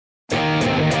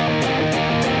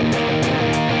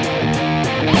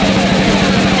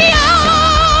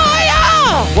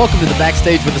Welcome to the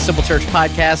Backstage with the Simple Church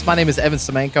podcast. My name is Evan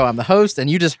Semenko. I'm the host, and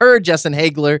you just heard Justin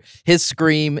Hagler, his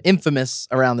scream, infamous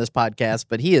around this podcast,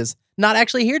 but he is not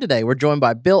actually here today. We're joined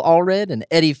by Bill Allred and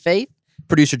Eddie Faith,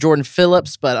 producer Jordan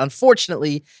Phillips, but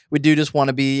unfortunately, we do just want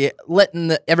to be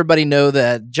letting everybody know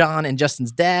that John and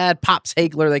Justin's dad, Pops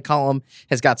Hagler, they call him,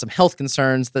 has got some health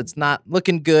concerns that's not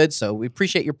looking good, so we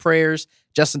appreciate your prayers.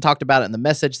 Justin talked about it in the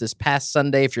message this past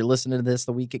Sunday. If you're listening to this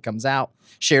the week it comes out,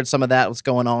 shared some of that, what's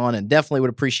going on, and definitely would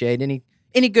appreciate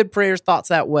any good prayers, thoughts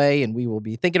that way, and we will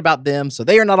be thinking about them. So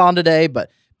they are not on today, but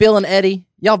Bill and Eddie,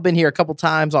 y'all have been here a couple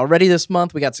times already this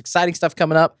month. We got some exciting stuff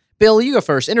coming up. Bill, you go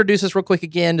first. Introduce us real quick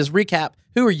again. Just recap.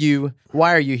 Who are you?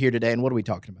 Why are you here today? And what are we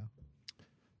talking about?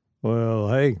 Well,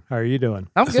 hey, how are you doing?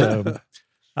 I'm good.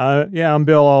 I'm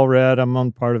Bill Allred. I'm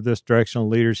on part of this directional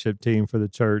leadership team for the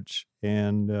church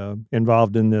and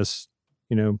involved in this,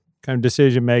 kind of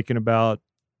decision-making about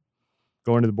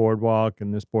going to the Boardwalk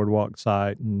and this Boardwalk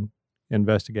site and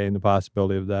investigating the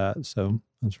possibility of that. So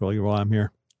that's really why I'm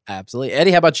here. Absolutely.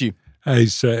 Eddie, how about you? Hey,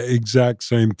 exact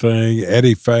same thing.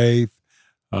 Eddie Faith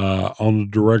on the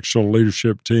directional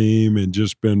leadership team and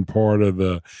just been part of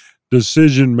the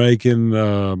decision-making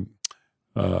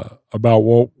about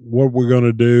what we're going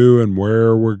to do and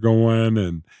where we're going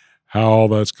and how all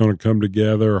that's going to come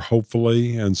together,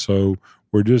 hopefully. And so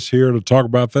we're just here to talk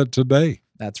about that today.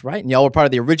 That's right. And y'all were part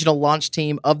of the original launch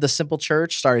team of the Simple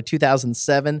Church, started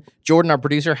 2007. Jordan, our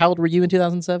producer, how old were you in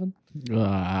 2007?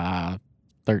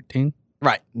 13.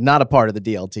 Right. Not a part of the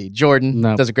DLT. Jordan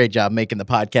does a great job making the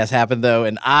podcast happen, though.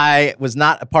 And I was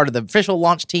not a part of the official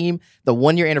launch team. The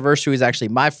 1-year anniversary was actually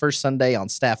my first Sunday on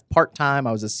staff part-time.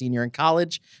 I was a senior in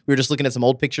college. We were just looking at some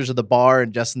old pictures of the bar,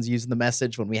 and Justin's using the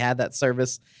message when we had that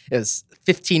service. It was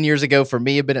 15 years ago for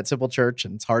me. I've been at Simple Church,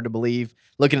 and it's hard to believe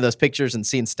looking at those pictures and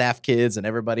seeing staff kids and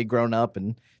everybody grown up.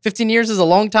 And 15 years is a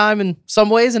long time in some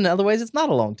ways, and in other ways, it's not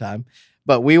a long time.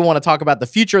 But we want to talk about the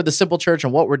future of the Simple Church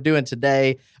and what we're doing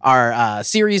today. Our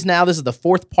series now, this is the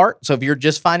 4th part. So if you're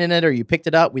just finding it or you picked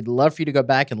it up, we'd love for you to go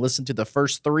back and listen to the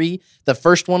first 3. The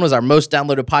first one was our most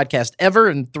downloaded podcast ever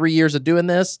in 3 years of doing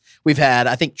this. We've had,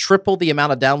 I think, triple the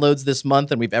amount of downloads this month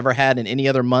than we've ever had in any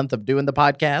other month of doing the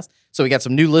podcast. So we got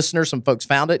some new listeners. Some folks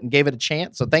found it and gave it a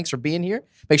chance. So thanks for being here.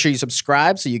 Make sure you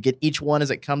subscribe so you get each one as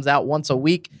it comes out once a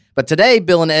week. But today,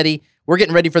 Bill and Eddie, we're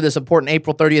getting ready for this important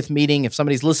April 30th meeting. If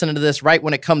somebody's listening to this right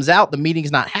when it comes out, the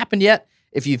meeting's not happened yet.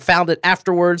 If you found it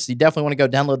afterwards, you definitely want to go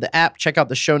download the app, check out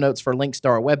the show notes for links to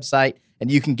our website,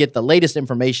 and you can get the latest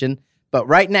information. But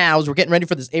right now, as we're getting ready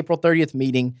for this April 30th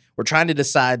meeting, we're trying to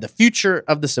decide the future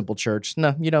of the Simple Church.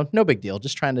 No big deal.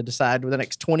 Just trying to decide over the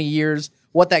next 20 years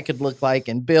what that could look like.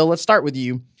 And Bill, let's start with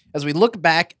you. As we look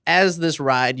back as this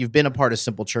ride, you've been a part of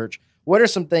Simple Church. What are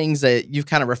some things that you've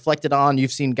kind of reflected on,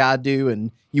 you've seen God do,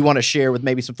 and you want to share with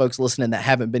maybe some folks listening that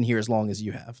haven't been here as long as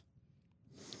you have?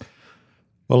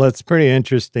 Well, it's pretty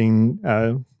interesting.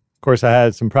 Of course, I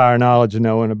had some prior knowledge of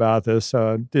knowing about this,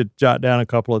 so I did jot down a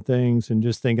couple of things and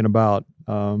just thinking about,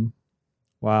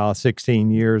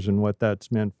 16 years and what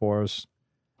that's meant for us.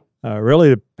 Really,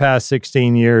 the past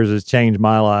 16 years has changed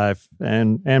my life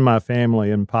and my family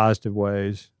in positive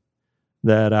ways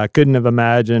that I couldn't have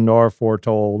imagined or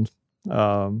foretold.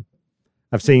 I've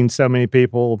seen so many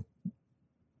people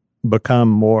become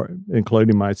more,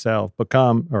 including myself,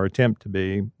 or attempt to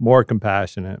be more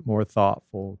compassionate, more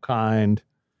thoughtful, kind,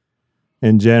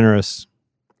 and generous.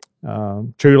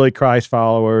 Truly Christ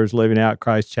followers, living out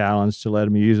Christ's challenge to let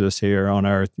him use us here on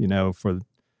earth,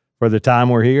 for the time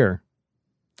we're here.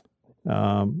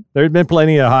 There's been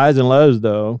plenty of highs and lows,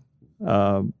 though.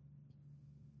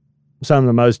 Some of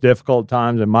the most difficult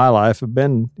times in my life have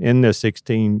been in this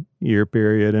 16-year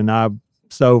period, and I'm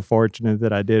so fortunate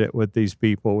that I did it with these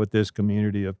people, with this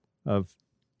community of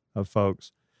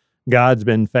folks. God's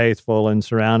been faithful and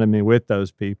surrounded me with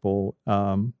those people,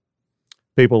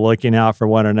 people looking out for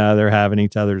one another, having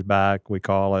each other's back, we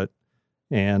call it.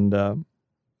 And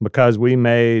because we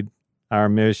made our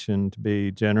mission to be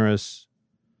generous,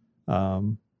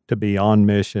 to be on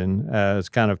mission as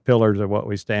kind of pillars of what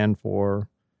we stand for,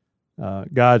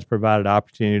 God's provided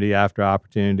opportunity after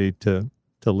opportunity to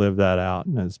live that out,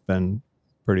 and it's been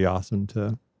pretty awesome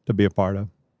to be a part of.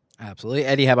 Absolutely.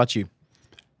 Eddie, how about you?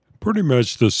 Pretty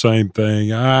much the same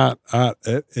thing. I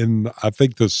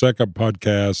think the second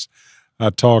podcast, I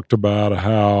talked about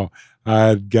how I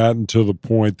had gotten to the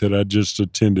point that I just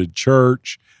attended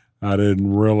church. I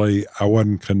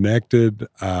wasn't connected.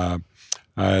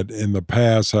 In the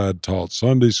past, I had taught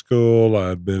Sunday school. I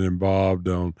had been involved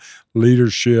on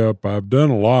leadership. I've done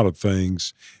a lot of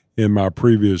things in my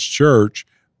previous church,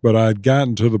 but I'd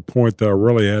gotten to the point that I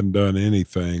really hadn't done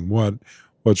anything. What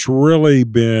what's really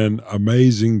been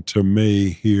amazing to me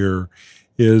here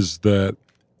is that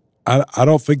I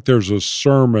don't think there's a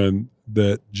sermon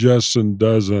that Justin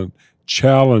doesn't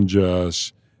challenge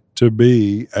us to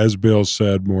be, as Bill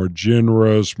said, more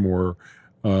generous, more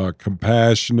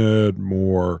compassionate,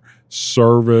 more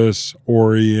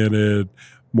service-oriented,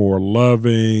 more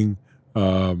loving,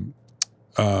 more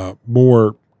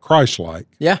Christ-like.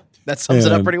 Yeah, that sums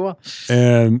it up pretty well.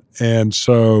 And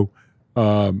so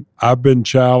I've been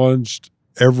challenged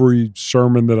every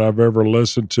sermon that I've ever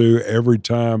listened to, every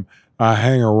time I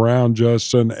hang around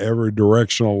Justin, every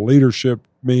directional leadership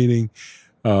meeting,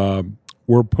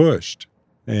 we're pushed.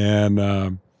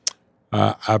 And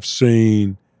I've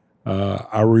seen,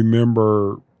 I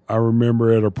remember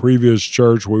at a previous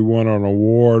church, we won an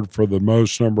award for the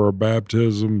most number of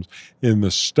baptisms in the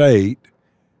state.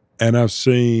 And I've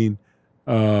seen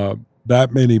that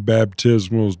many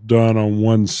baptismals done on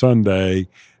one Sunday,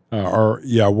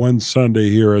 one Sunday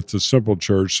here at the Simple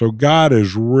Church. So God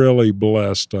has really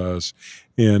blessed us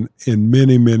in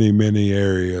many, many, many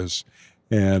areas.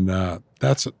 And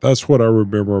that's what I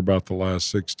remember about the last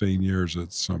 16 years at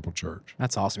the Simple Church.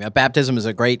 That's awesome. Yeah, baptism is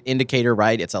a great indicator,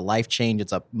 right? It's a life change.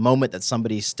 It's a moment that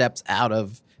somebody steps out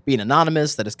of being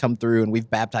anonymous that has come through, and we've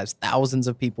baptized thousands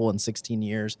of people in 16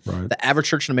 years. Right. The average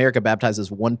church in America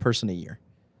baptizes one person a year.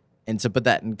 And to put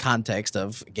that in context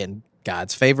of, again,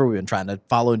 God's favor, we've been trying to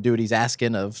follow and do what he's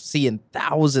asking, of seeing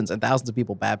thousands and thousands of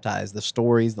people baptized, the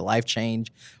stories, the life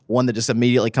change. One that just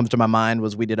immediately comes to my mind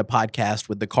was we did a podcast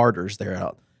with the Carters. They're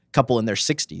a couple in their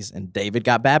 60s, and David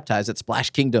got baptized at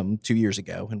Splash Kingdom 2 years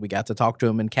ago, and we got to talk to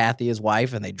him and Kathy, his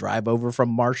wife, and they drive over from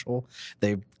Marshall.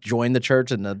 They joined the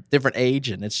church in a different age,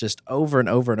 and it's just over and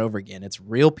over and over again. It's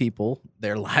real people.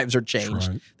 Their lives are changed.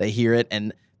 Right. They hear it,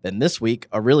 and then this week,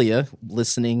 Aurelia,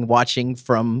 watching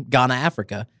from Ghana,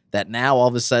 Africa, that now all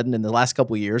of a sudden in the last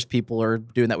couple of years, people are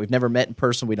doing that. We've never met in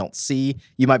person. We don't see.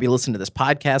 You might be listening to this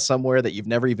podcast somewhere that you've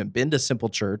never even been to Simple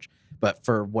Church, but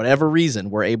for whatever reason,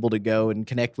 we're able to go and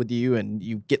connect with you, and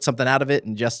you get something out of it,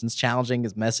 and Justin's challenging,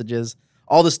 his messages.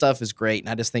 All this stuff is great, and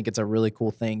I just think it's a really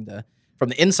cool thing to, from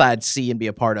the inside, see and be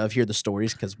a part of, hear the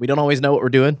stories, because we don't always know what we're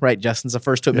doing, right? Justin's the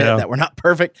first to admit that we're not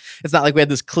perfect. It's not like we had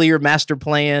this clear master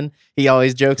plan. He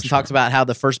always jokes and talks about how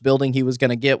the first building he was going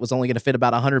to get was only going to fit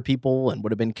about 100 people and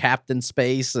would have been capped in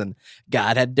space, and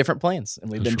God had different plans.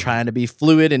 And we've been trying to be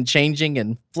fluid and changing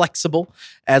and flexible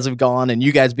as we've gone. And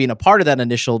you guys being a part of that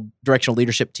initial directional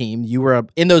leadership team, you were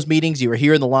in those meetings, you were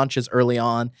here in the launches early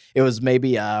on. It was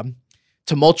maybe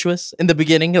tumultuous in the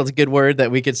beginning. It was a good word that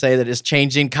we could say, that is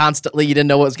changing constantly. You didn't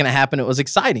know what was going to happen. It was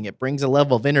exciting. It brings a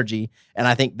level of energy. And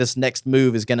I think this next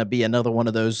move is going to be another one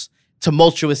of those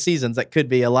tumultuous seasons that could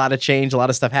be a lot of change, a lot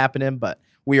of stuff happening, but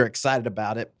we are excited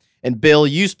about it. And Bill,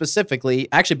 you specifically,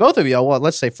 actually both of y'all, well,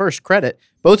 let's say first credit,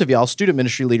 both of y'all student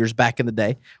ministry leaders back in the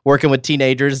day, working with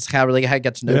teenagers. It's how I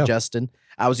got to know Justin.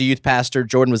 I was a youth pastor.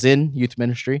 Jordan was in youth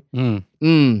ministry.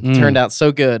 Turned out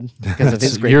so good because of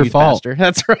his great youth pastor.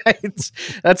 That's right.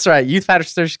 That's right. Youth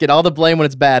pastors get all the blame when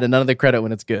it's bad and none of the credit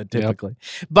when it's good, typically.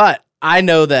 Yep. But I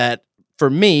know that for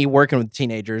me, working with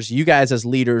teenagers, you guys as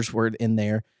leaders were in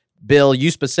there. Bill, you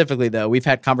specifically, though, we've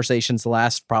had conversations the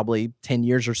last probably 10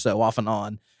 years or so, off and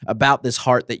on, about this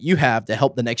heart that you have to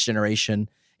help the next generation.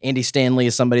 Andy Stanley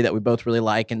is somebody that we both really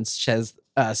like, and says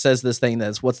this thing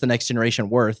that's, what's the next generation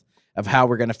worth, of how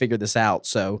we're going to figure this out.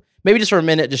 So maybe just for a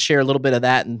minute, just share a little bit of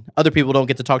that. And other people don't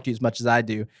get to talk to you as much as I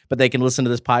do, but they can listen to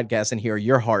this podcast and hear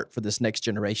your heart for this next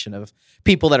generation of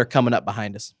people that are coming up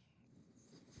behind us.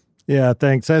 Yeah,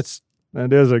 thanks.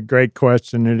 That is a great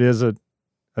question. It is a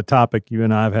topic you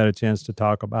and I have had a chance to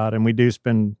talk about, and we do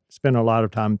spend a lot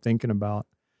of time thinking about.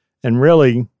 And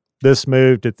really, this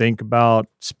move to think about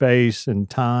space and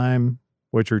time,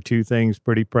 which are two things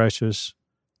pretty precious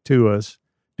to us.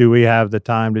 Do we have the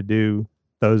time to do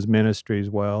those ministries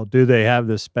well? Do they have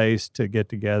the space to get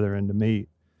together and to meet?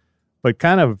 But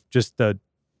kind of just the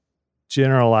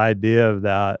general idea of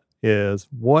that is,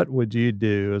 what would you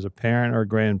do as a parent or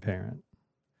grandparent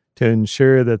to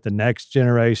ensure that the next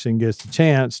generation gets a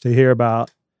chance to hear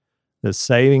about the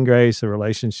saving grace of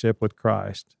relationship with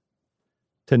Christ,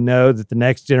 to know that the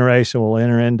next generation will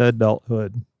enter into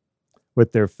adulthood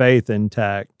with their faith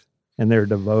intact and they're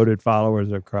devoted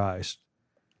followers of Christ?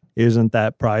 Isn't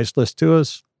that priceless to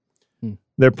us?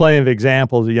 There are plenty of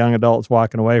examples of young adults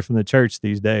walking away from the church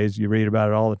these days. You read about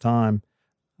it all the time.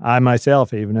 I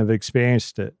myself even have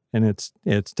experienced it, and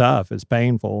it's tough. It's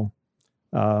painful.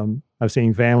 I've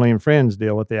seen family and friends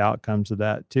deal with the outcomes of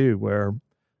that too, where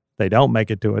they don't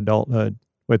make it to adulthood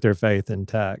with their faith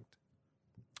intact.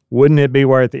 Wouldn't it be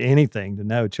worth anything to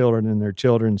know children and their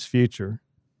children's future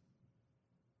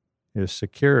is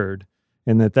secured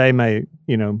and that they may,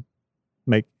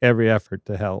 make every effort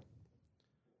to help.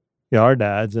 Our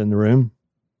dad's in the room.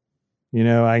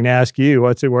 I can ask you,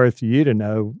 what's it worth to you to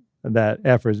know that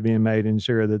effort is being made to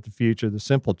ensure that the future of the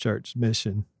Simple Church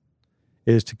mission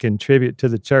is to contribute to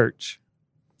the church,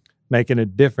 making a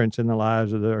difference in the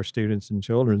lives of our students and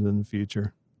children in the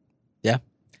future. Yeah.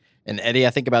 And Eddie, I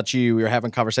think about you. We were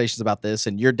having conversations about this,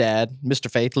 and your dad,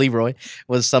 Mr. Faith, Leroy,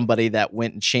 was somebody that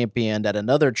went and championed at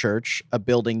another church a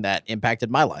building that impacted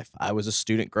my life. I was a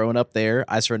student growing up there.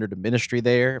 I surrendered to ministry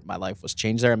there. My life was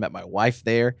changed there. I met my wife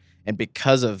there. And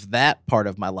because of that part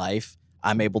of my life,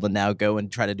 I'm able to now go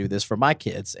and try to do this for my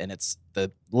kids. And it's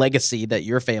the legacy that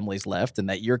your family's left and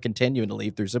that you're continuing to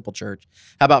leave through Simple Church.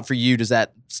 How about for you? Does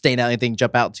that stand out? Anything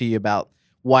jump out to you about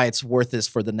why it's worth this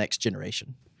for the next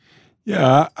generation?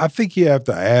 Yeah, I think you have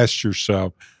to ask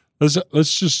yourself,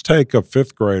 let's just take a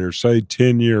fifth grader, say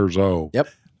 10 years old. Yep.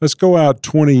 Let's go out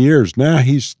 20 years. Now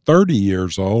he's 30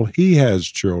 years old. He has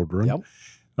children. Yep.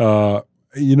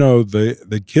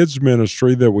 The kids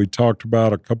ministry that we talked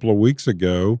about a couple of weeks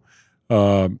ago,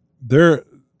 they're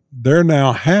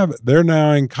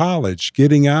now in college,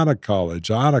 getting out of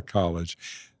college.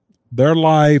 Their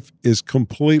life is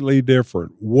completely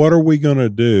different. What are we going to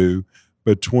do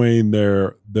between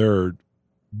their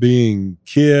being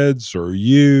kids or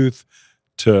youth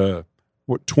to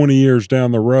 20 years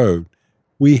down the road?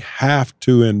 We have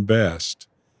to invest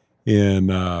in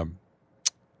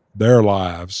their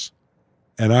lives.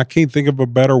 And I can't think of a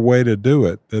better way to do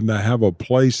it than to have a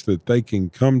place that they can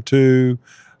come to.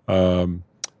 And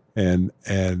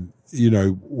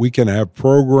we can have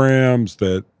programs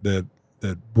that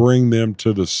bring them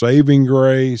to the saving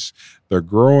grace, the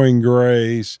growing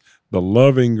grace, the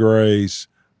loving grace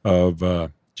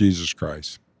of Jesus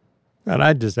Christ. And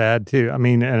I'd just add too,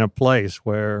 in a place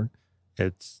where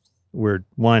we're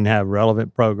have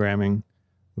relevant programming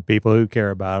with people who care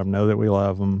about them, know that we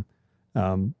love them,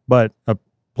 but a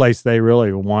place they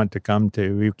really want to come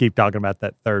to. We keep talking about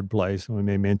that third place, and we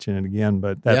may mention it again,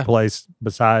 but that place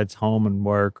besides home and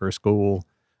work or school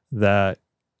that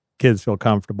kids feel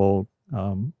comfortable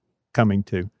coming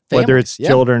to. Families, whether it's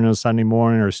children on Sunday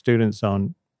morning or students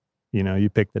on, you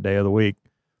pick the day of the week,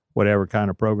 whatever kind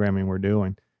of programming we're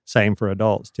doing. Same for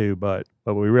adults too, but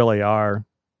we really are,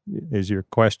 as your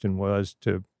question was,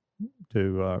 to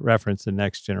reference the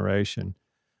next generation.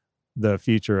 The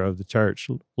future of the church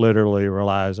literally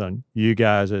relies on you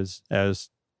guys as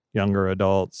younger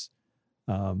adults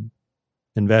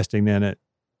investing in it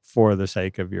for the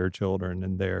sake of your children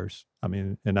and theirs.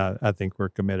 And I think we're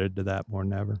committed to that more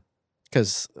than ever.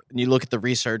 Because you look at the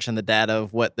research and the data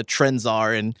of what the trends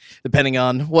are, and depending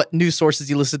on what news sources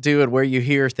you listen to and where you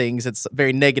hear things, it's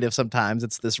very negative sometimes.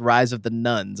 It's this rise of the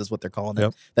nuns is what they're calling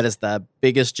it. That is the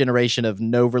biggest generation of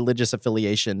no religious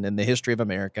affiliation in the history of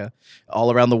America.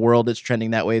 All around the world, it's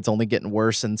trending that way. It's only getting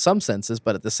worse in some senses,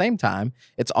 but at the same time,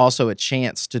 it's also a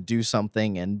chance to do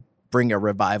something and bring a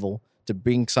revival, to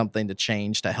bring something to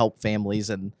change, to help families.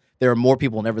 And there are more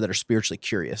people than ever that are spiritually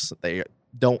curious. They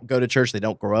don't go to church. They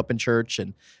don't grow up in church.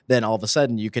 And then all of a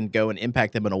sudden you can go and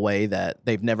impact them in a way that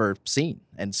they've never seen.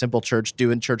 And Simple Church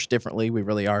doing church differently. We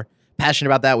really are passionate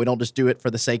about that. We don't just do it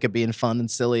for the sake of being fun and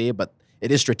silly, but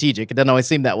it is strategic. It doesn't always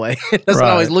seem that way. It doesn't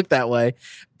always look that way.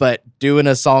 But doing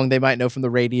a song they might know from the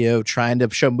radio, trying to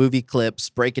show movie clips,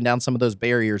 breaking down some of those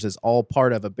barriers is all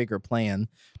part of a bigger plan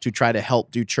to try to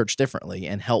help do church differently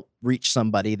and help reach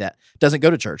somebody that doesn't go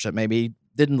to church, that maybe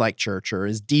didn't like church or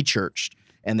is de-churched.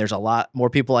 And there's a lot more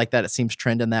people like that. It seems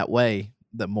trending that way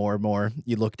the more and more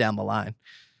you look down the line.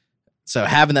 So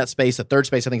having that space, the third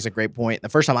space, I think is a great point. The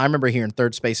first time I remember hearing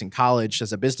third space in college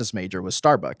as a business major was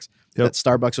Starbucks. That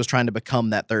Starbucks was trying to become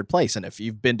that third place. And if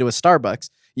you've been to a Starbucks,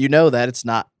 you know that it's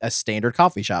not a standard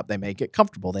coffee shop. They make it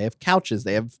comfortable. They have couches.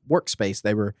 They have workspace.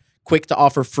 They were quick to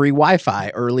offer free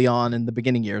Wi-Fi early on in the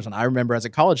beginning years. And I remember as a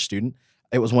college student,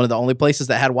 it was one of the only places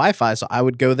that had Wi-Fi. So I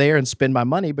would go there and spend my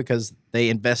money because they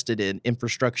invested in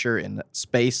infrastructure and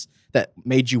space that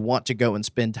made you want to go and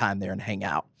spend time there and hang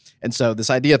out. And so this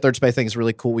idea of third space thing is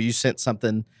really cool. You sent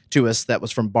something to us that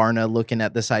was from Barna looking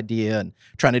at this idea and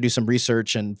trying to do some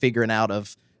research and figuring out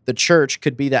of the church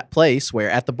could be that place where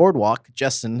at the Boardwalk,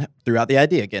 Justin threw out the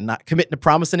idea, again, not committing to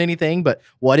promising anything, but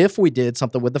what if we did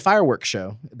something with the fireworks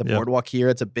show? The Boardwalk here,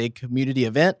 it's a big community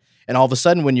event. And all of a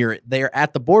sudden when you're there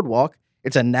at the Boardwalk,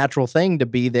 it's a natural thing to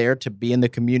be there, to be in the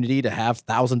community, to have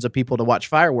thousands of people to watch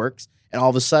fireworks, and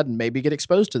all of a sudden maybe get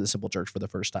exposed to the Simple Church for the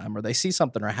first time, or they see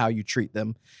something or how you treat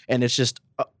them. And it's just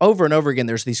over and over again,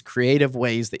 there's these creative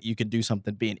ways that you can do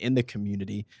something being in the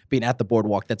community, being at the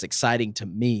Boardwalk. That's exciting to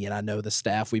me. And I know the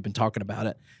staff, we've been talking about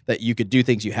it, that you could do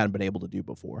things you hadn't been able to do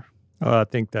before. I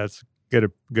think that's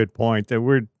good point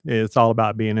that it's all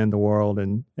about being in the world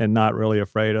and not really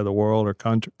afraid of the world or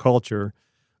culture.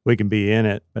 We can be in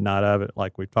it, but not of it,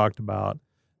 like we talked about.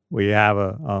 We have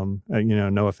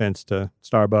no offense to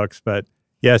Starbucks, but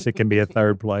yes, it can be a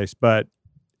third place. But,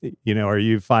 are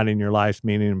you finding your life's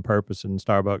meaning and purpose in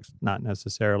Starbucks? Not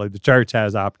necessarily. The church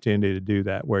has the opportunity to do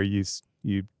that, where you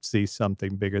see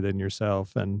something bigger than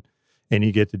yourself, and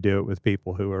you get to do it with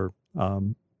people who are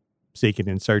seeking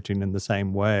and searching in the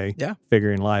same way,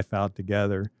 figuring life out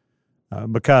together,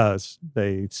 because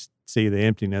they see the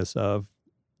emptiness of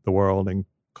the world and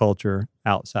culture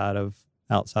outside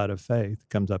of faith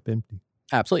comes up empty.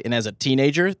 Absolutely. And as a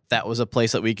teenager, that was a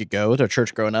place that we could go to.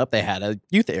 Church growing up, they had a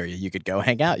youth area. You could go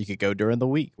hang out. You could go during the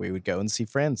week. We would go and see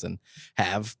friends and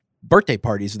have birthday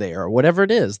parties there or whatever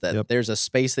it is, that there's a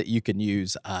space that you can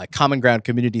use. Common Ground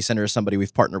Community Center is somebody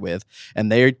we've partnered with, and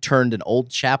they turned an old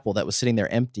chapel that was sitting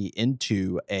there empty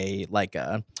into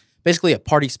basically a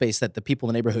party space that the people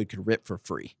in the neighborhood could rent for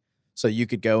free. So you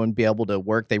could go and be able to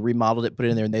work. They remodeled it, put it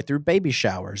in there, and they threw baby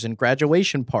showers and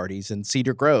graduation parties in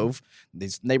Cedar Grove,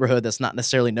 this neighborhood that's not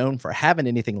necessarily known for having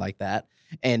anything like that.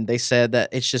 And they said that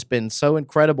it's just been so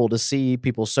incredible to see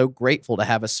people so grateful to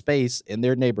have a space in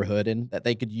their neighborhood and that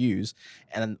they could use.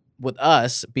 And with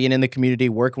us being in the community,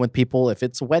 working with people, if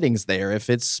it's weddings there, if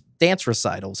it's dance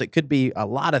recitals, it could be a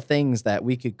lot of things that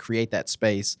we could create that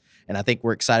space. And I think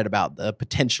we're excited about the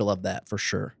potential of that for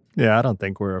sure. Yeah, I don't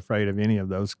think we're afraid of any of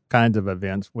those kinds of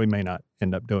events. We may not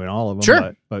end up doing all of them,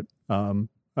 sure. but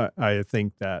I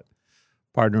think that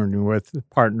partnering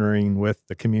with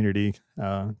the community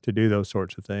to do those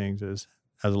sorts of things has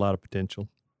a lot of potential.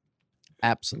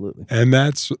 Absolutely. And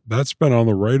that's been on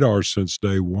the radar since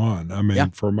day one. I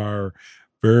mean, from our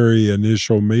very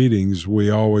initial meetings, we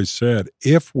always said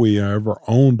if we ever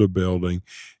owned a building,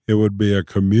 it would be a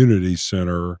community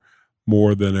center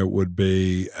more than it would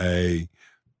be a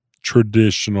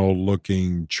traditional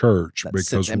looking church, that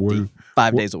because we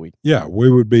 5 days a week. Yeah, we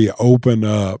would be open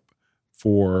up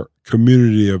for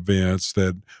community events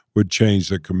that would change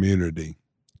the community.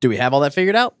 Do we have all that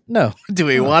figured out? No. Do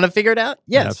we want to figure it out?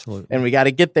 Yes. Absolutely. And we got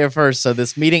to get there first. So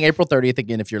this meeting, April 30th,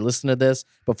 again, if you're listening to this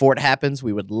before it happens,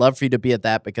 we would love for you to be at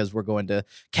that, because we're going to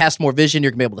cast more vision.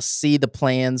 You're going to be able to see the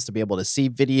plans, to be able to see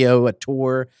video, a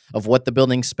tour of what the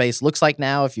building space looks like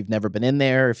now. If you've never been in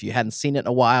there, if you hadn't seen it in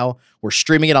a while, we're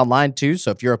streaming it online too. So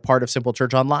if you're a part of Simple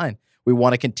Church Online, we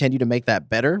want to continue to make that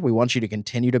better. We want you to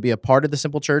continue to be a part of the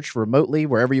Simple Church remotely,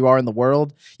 wherever you are in the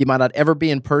world. You might not ever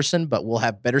be in person, but we'll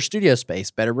have better studio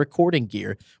space, better recording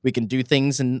gear. We can do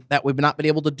things that we've not been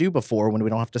able to do before when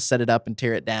we don't have to set it up and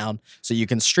tear it down. So you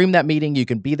can stream that meeting. You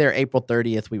can be there April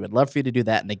 30th. We would love for you to do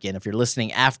that. And again, if you're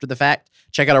listening after the fact,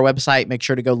 check out our website. Make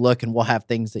sure to go look, and we'll have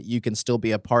things that you can still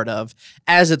be a part of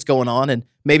as it's going on. And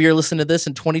maybe you're listening to this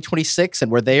in 2026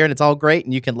 and we're there and it's all great,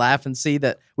 and you can laugh and see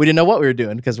that we didn't know what we were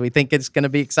doing because we think it's going to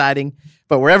be exciting.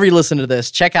 But wherever you listen to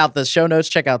this, check out the show notes,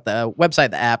 check out the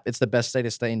website, the app. It's the best way to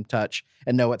stay in touch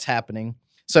and know what's happening.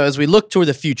 So as we look toward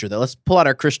the future, though, let's pull out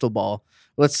our crystal ball.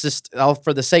 Let's just,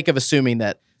 for the sake of assuming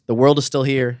that the world is still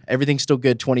here, everything's still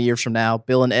good 20 years from now.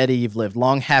 Bill and Eddie, you've lived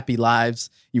long, happy lives.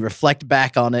 You reflect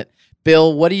back on it.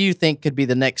 Bill, what do you think could be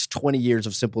the next 20 years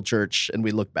of Simple Church, and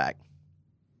we look back?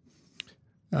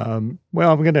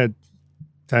 Well, I'm going to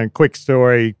tell a quick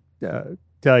story.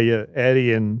 Tell you,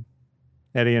 Eddie and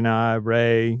I,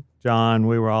 Ray, John,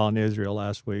 we were all in Israel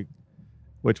last week,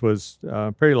 which was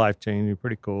pretty life-changing,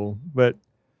 pretty cool. But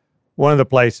one of the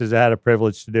places I had a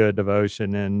privilege to do a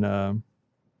devotion in,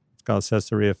 it's called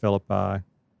Caesarea Philippi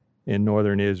in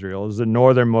northern Israel. It was the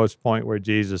northernmost point where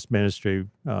Jesus' ministry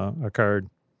occurred,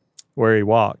 where he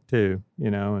walked too,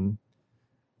 and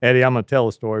Eddie, I'm going to tell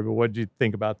a story, but what did you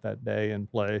think about that day and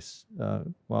place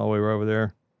while we were over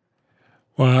there?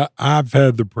 Well, I've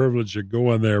had the privilege of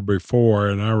going there before,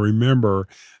 and I remember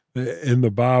in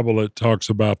the Bible it talks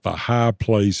about the high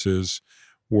places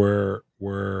where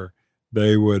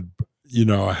they would,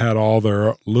 had all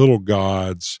their little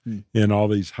gods in all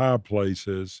these high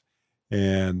places,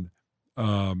 and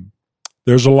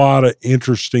there's a lot of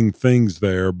interesting things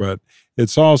there, but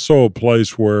it's also a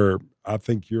place where I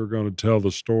think you're going to tell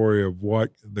the story of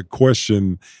what the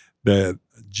question that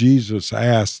Jesus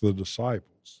asked the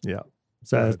disciples. Yeah.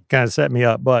 So it kind of set me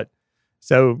up. But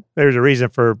so there's a reason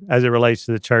for, as it relates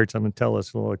to the church, I'm going to tell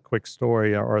us a little quick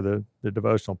story or the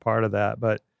devotional part of that.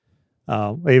 But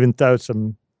we even throw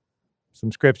some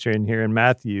scripture in here in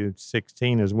Matthew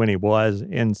 16 is when he was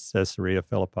in Caesarea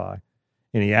Philippi.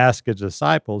 And he asked his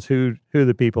disciples who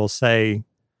the people say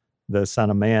the Son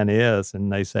of Man is,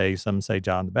 and they say, some say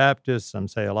John the Baptist, some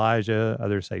say Elijah,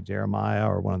 others say Jeremiah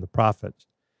or one of the prophets.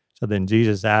 So then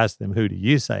Jesus asked them, who do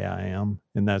you say I am?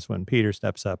 And that's when Peter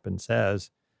steps up and says,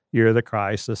 you're the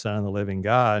Christ, the Son of the living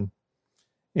God.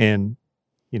 And,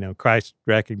 Christ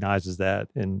recognizes that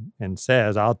and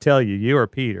says, I'll tell you, you are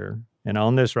Peter, and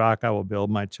on this rock I will build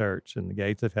my church, and the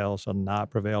gates of hell shall not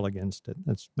prevail against it.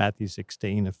 That's Matthew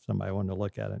 16, if somebody wanted to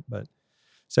look at it. But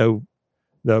so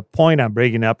the point I'm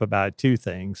bringing up about two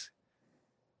things.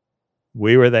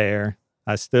 We were there.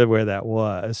 I stood where that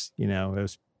was. It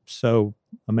was so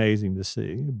amazing to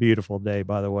see. A beautiful day,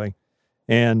 by the way.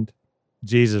 And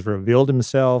Jesus revealed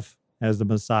himself as the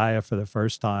Messiah for the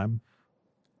first time.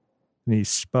 And he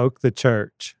spoke the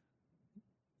church,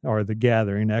 or the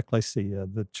gathering, ecclesia,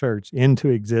 the church, into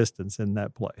existence in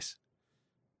that place.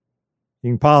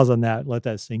 You can pause on that, let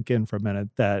that sink in for a minute,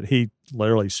 that he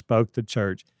literally spoke the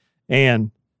church. And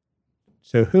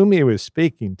to whom he was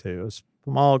speaking to, a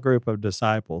small group of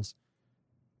disciples,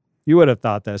 you would have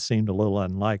thought that seemed a little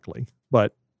unlikely.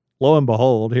 But lo and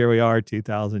behold, here we are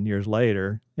 2,000 years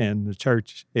later, and the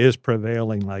church is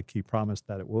prevailing like he promised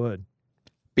that it would.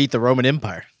 Beat the Roman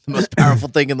Empire, the most powerful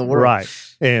thing in the world. Right.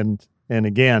 And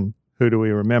again, who do we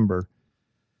remember?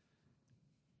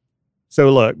 So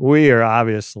look, we are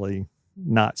obviously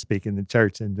not speaking the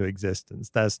church into existence.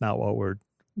 That's not what we're,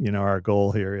 our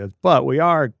goal here is. But we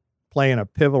are playing a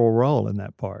pivotal role in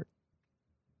that part,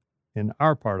 in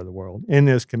our part of the world, in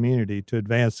this community, to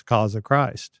advance the cause of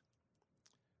Christ,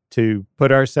 to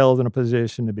put ourselves in a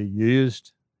position to be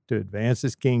used to advance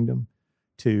his kingdom,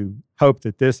 to hope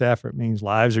that this effort means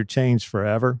lives are changed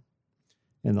forever.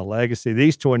 And the legacy of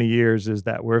these 20 years is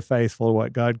that we're faithful to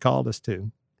what God called us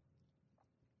to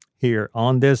here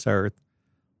on this earth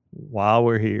while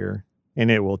we're here, and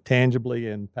it will tangibly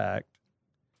impact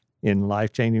in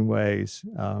life-changing ways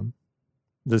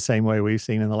the same way we've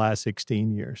seen in the last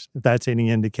 16 years. If that's any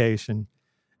indication,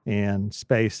 and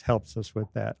space helps us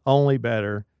with that, only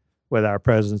better with our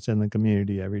presence in the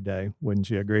community every day.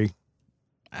 Wouldn't you agree?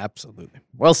 Absolutely.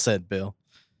 Well said, Bill.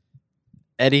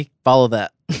 Eddie, follow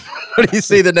that. What do you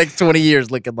see the next 20 years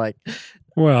looking like?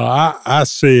 Well, I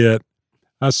see it.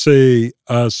 I see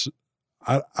us.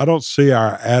 I don't see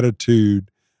our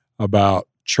attitude about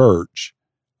church,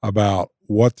 about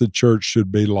what the church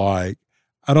should be like.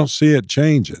 I don't see it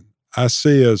changing. I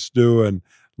see us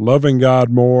loving God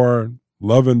more,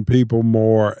 loving people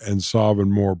more, and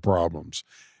solving more problems.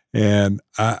 And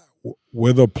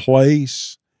with a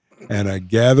place and a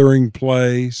gathering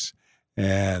place,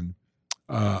 and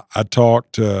I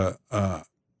talked to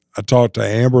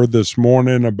Amber this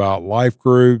morning about life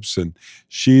groups, and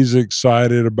she's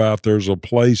excited about there's a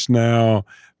place now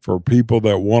for people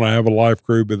that want to have a life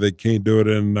group, but they can't do it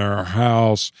in their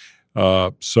house.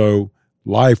 So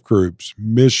life groups,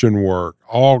 mission work,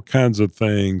 all kinds of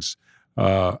things.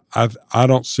 I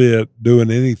don't see it doing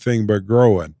anything but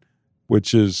growing,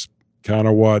 which is kind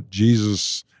of what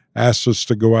Jesus asked us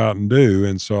to go out and do.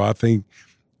 And so I think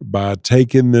by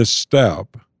taking this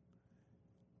step,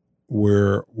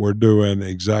 we're doing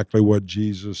exactly what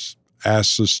Jesus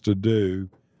asked us to do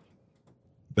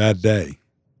that day.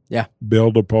 Yeah.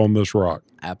 Build upon this rock.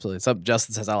 Absolutely. Something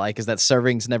Justin says I like is that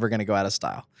serving's never going to go out of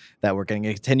style, that we're going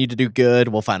to continue to do good.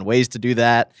 We'll find ways to do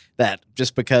that, that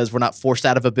just because we're not forced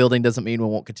out of a building doesn't mean we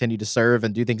won't continue to serve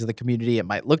and do things in the community. It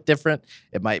might look different.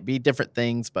 It might be different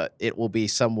things, but it will be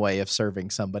some way of serving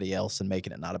somebody else and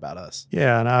making it not about us.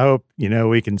 Yeah, and I hope,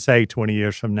 we can say 20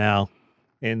 years from now,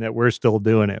 and that we're still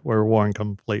doing it. We're worn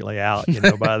completely out,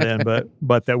 by then,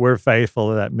 but that we're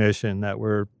faithful to that mission, that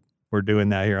we're doing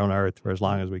that here on earth for as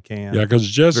long as we can. Yeah, because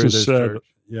Justin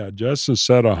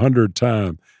said 100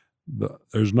 times,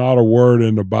 there's not a word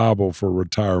in the Bible for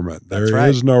retirement. There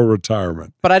is no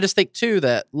retirement. But I just think, too,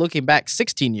 that looking back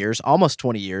 16 years, almost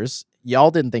 20 years,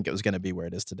 y'all didn't think it was going to be where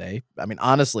it is today. I mean,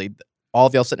 honestly, all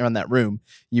of y'all sitting around that room,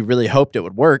 you really hoped it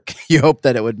would work. You hoped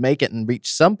that it would make it and reach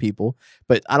some people.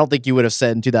 But I don't think you would have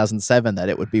said in 2007 that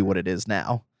it would be what it is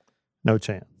now. No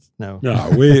chance. No,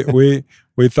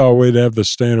 we thought we'd have the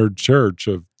standard church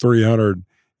of 300,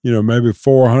 maybe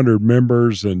 400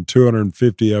 members and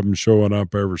 250 of them showing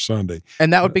up every Sunday.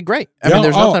 And that would be great. I mean,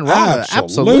 there's nothing wrong with that.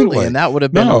 Absolutely. And that would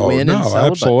have been a win.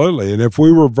 Absolutely. And if we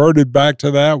reverted back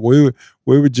to that, we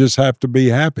would just have to be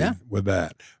happy with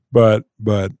that. But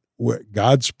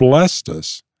God's blessed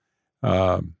us.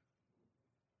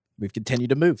 We've continued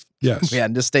to move. Yes. We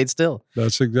hadn't just stayed still.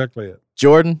 That's exactly it.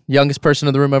 Jordan, youngest person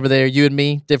in the room over there, you and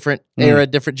me, different era,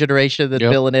 different generation than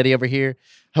Bill and Eddie over here.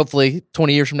 Hopefully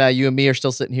 20 years from now, you and me are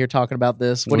still sitting here talking about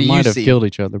this. What do you see? We might have killed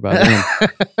each other by then.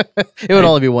 It would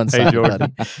only be one side,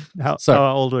 Jordan. How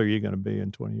old are you going to be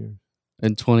in 20 years?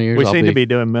 In 20 years, we seem to be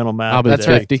doing mental math. I'll be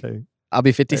 50. Too. I'll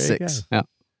be 56. Yeah.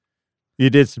 You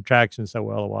did subtraction so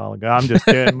well a while ago. I'm just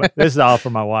doing. This is all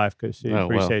for my wife because she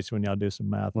appreciates when y'all do some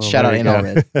math. Well, shout out Ann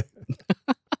Allred.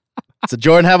 So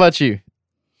Jordan, how about you?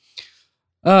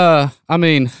 I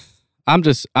mean,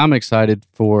 I'm excited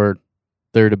for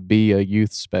there to be a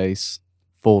youth space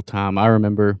full time. I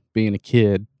remember being a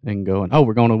kid and going, "Oh,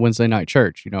 we're going to Wednesday night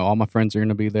church." All my friends are going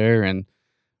to be there, and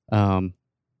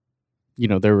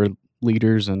there were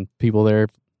leaders and people there.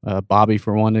 Bobby,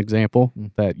 for one example,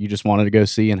 that you just wanted to go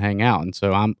see and hang out. And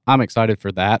so I'm excited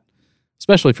for that,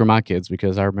 especially for my kids,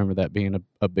 because I remember that being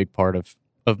a big part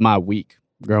of my week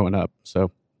growing up.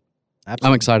 So absolutely.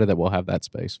 I'm excited that we'll have that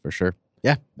space for sure.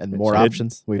 Yeah, and more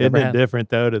options we've ever had. Isn't it different,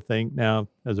 though, to think now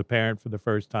as a parent for the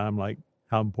first time, like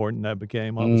how important that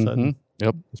became all of a sudden?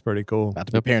 Yep. It's pretty cool. About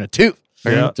to be a parent of two.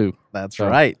 That's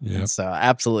right. Yep. So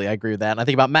absolutely, I agree with that. And I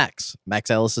think about Max.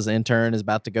 Max Ellis is an intern, is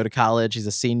about to go to college. He's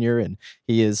a senior, and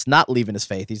he is not leaving his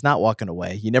faith. He's not walking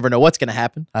away. You never know what's going to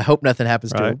happen. I hope nothing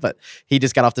happens to him. But he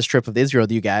just got off this trip with Israel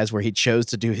with you guys where he chose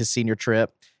to do his senior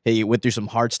trip. He went through some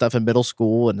hard stuff in middle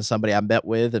school, and somebody I met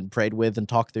with and prayed with and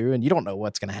talked through, and you don't know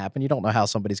what's going to happen. You don't know how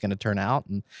somebody's going to turn out.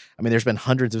 And I mean, there's been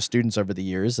hundreds of students over the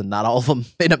years, and not all of them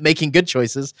end up making good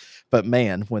choices. But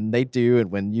man, when they do, and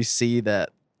when you see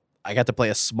that I got to play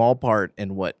a small part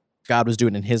in what God was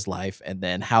doing in his life, and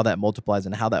then how that multiplies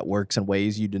and how that works in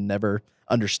ways you did never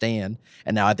understand.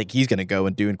 And now I think he's going to go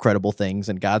and do incredible things,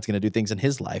 and God's going to do things in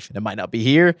his life. And it might not be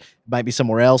here, it might be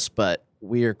somewhere else, but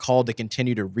we are called to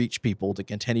continue to reach people, to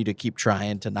continue to keep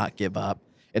trying, to not give up.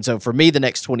 And so for me, the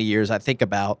next 20 years, I think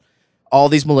about all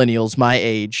these millennials my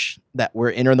age that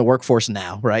we're entering the workforce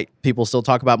now, right? People still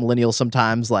talk about millennials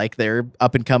sometimes like they're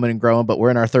up and coming and growing, but we're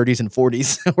in our 30s and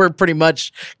 40s. We're pretty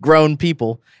much grown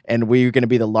people, and we're going to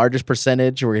be the largest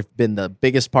percentage, or we've been the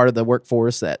biggest part of the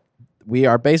workforce, that we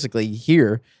are basically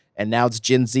here. And now it's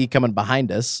Gen Z coming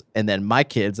behind us. And then my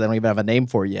kids, I don't even have a name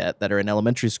for yet, that are in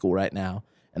elementary school right now.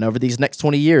 And over these next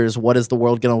 20 years, what is the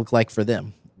world going to look like for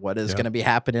them? What is going to be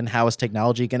happening? How is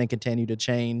technology going to continue to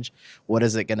change? What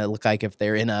is it going to look like if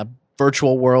they're in a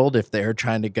virtual world, if they're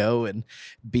trying to go and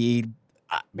be,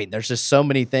 I mean, there's just so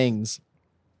many things.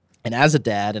 And as a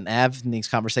dad and having these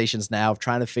conversations now of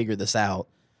trying to figure this out,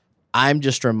 I'm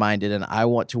just reminded, and I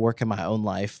want to work in my own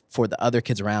life for the other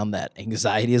kids around, that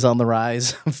anxiety is on the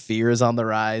rise, fear is on the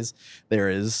rise. There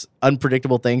is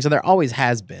unpredictable things, and there always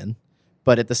has been.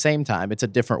 But at the same time, it's a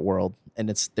different world, and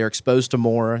they're exposed to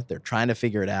more. They're trying to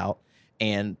figure it out.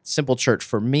 And Simple Church,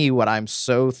 for me, what I'm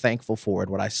so thankful for and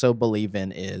what I so believe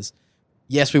in is,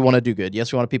 yes, we want to do good.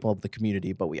 Yes, we want to people of the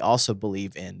community, but we also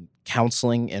believe in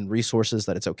counseling and resources,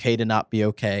 that it's okay to not be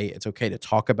okay. It's okay to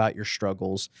talk about your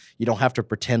struggles. You don't have to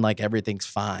pretend like everything's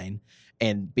fine.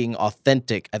 And being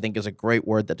authentic, I think, is a great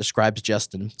word that describes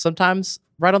Justin. Sometimes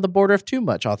right on the border of too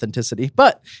much authenticity,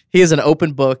 but he is an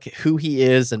open book. Who he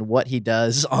is and what he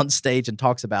does on stage and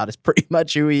talks about is pretty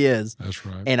much who he is. That's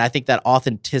right. And I think that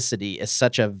authenticity is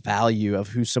such a value of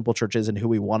who Simple Church is and who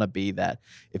we want to be, that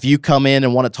if you come in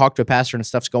and want to talk to a pastor and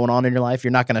stuff's going on in your life, you're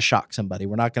not going to shock somebody.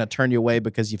 We're not going to turn you away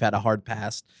because you've had a hard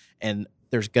past. And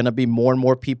there's going to be more and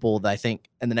more people that I think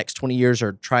in the next 20 years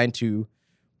are trying to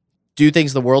do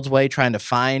things the world's way, trying to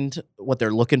find what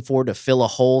they're looking for, to fill a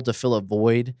hole, to fill a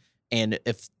void. And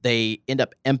if they end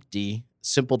up empty,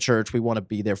 Simple Church, we want to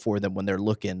be there for them when they're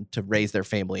looking to raise their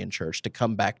family in church, to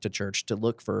come back to church, to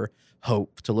look for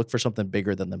hope, to look for something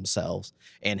bigger than themselves,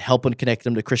 and helping connect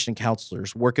them to Christian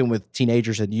counselors, working with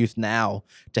teenagers and youth now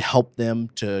to help them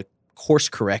to course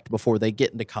correct before they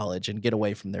get into college and get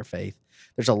away from their faith.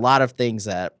 There's a lot of things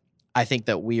that I think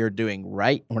that we are doing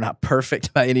right. We're not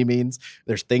perfect by any means.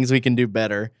 There's things we can do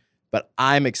better, but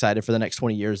I'm excited for the next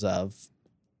 20 years of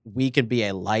we can be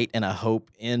a light and a hope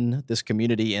in this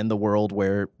community, in the world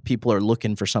where people are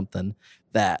looking for something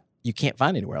that you can't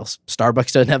find anywhere else.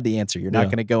 Starbucks doesn't have the answer. You're not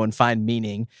going to go and find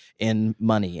meaning in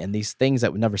money and these things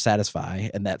that would never satisfy,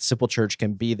 and that Simple Church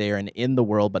can be there and in the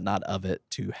world, but not of it,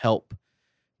 to help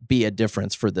be a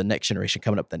difference for the next generation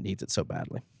coming up that needs it so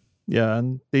badly. Yeah,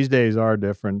 and these days are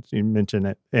different. You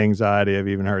mentioned anxiety. I've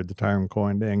even heard the term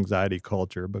coined, anxiety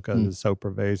culture, because it's so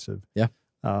pervasive. Yeah.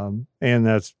 And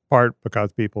that's part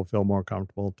because people feel more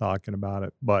comfortable talking about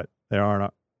it, but they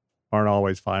aren't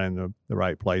always finding the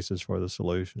right places for the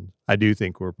solutions. I do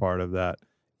think we're part of that.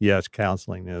 Yes,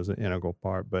 counseling is an integral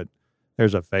part, but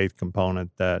there's a faith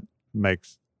component that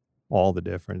makes all the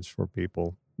difference for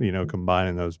people,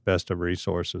 combining those best of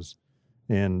resources.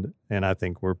 And I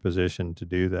think we're positioned to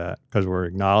do that because we're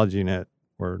acknowledging it.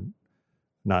 We're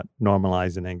not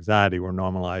normalizing anxiety. We're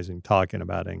normalizing talking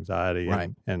about anxiety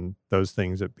and those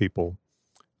things that people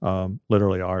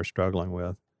literally are struggling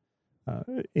with.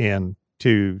 And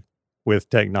with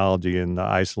technology and the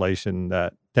isolation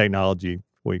that technology,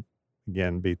 we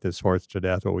again beat this horse to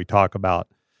death. What we talk about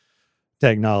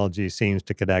technology seems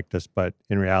to connect us, but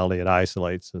in reality, it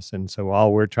isolates us. And so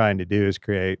all we're trying to do is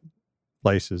create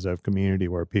places of community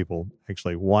where people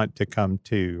actually want to come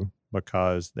to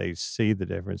because they see the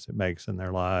difference it makes in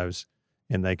their lives,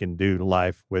 and they can do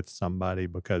life with somebody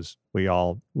because we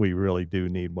really do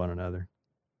need one another.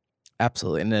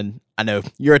 Absolutely. And then I know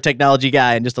you're a technology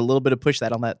guy, and just a little bit of push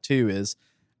that on that too is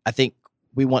I think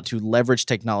we want to leverage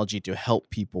technology to help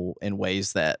people in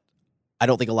ways that I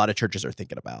don't think a lot of churches are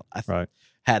thinking about. I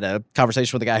had a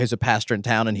conversation with a guy who's a pastor in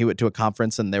town, and he went to a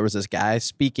conference, and there was this guy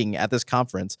speaking at this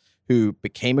conference who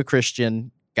became a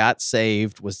Christian, got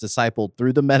saved, was discipled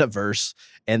through the metaverse,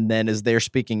 and then is there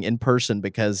speaking in person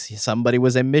because somebody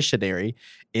was a missionary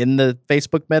in the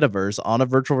Facebook metaverse on a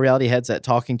virtual reality headset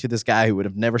talking to this guy who would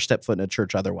have never stepped foot in a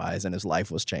church otherwise, and his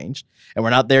life was changed. And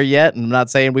we're not there yet, and I'm not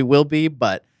saying we will be,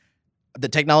 but the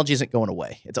technology isn't going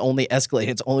away. It's only escalating.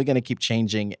 It's only going to keep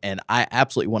changing. And I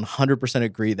absolutely 100%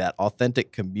 agree that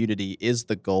authentic community is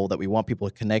the goal, that we want people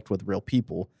to connect with real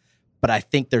people. But I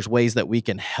think there's ways that we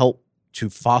can help to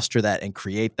foster that and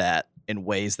create that in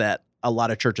ways that a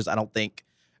lot of churches, I don't think,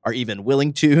 are even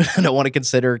willing to, don't want to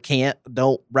consider,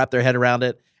 don't wrap their head around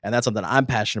it. And that's something I'm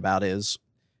passionate about is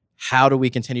how do we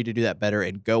continue to do that better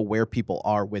and go where people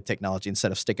are with technology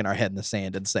instead of sticking our head in the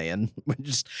sand and saying,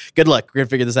 just good luck, we're going to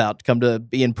figure this out, come to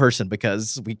be in person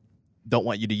because we don't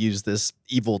want you to use this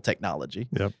evil technology.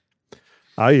 Yep.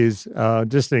 I'll use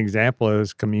just an example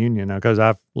is communion, because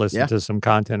I've listened to some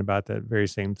content about that very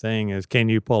same thing is, can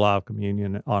you pull off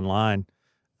communion online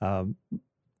in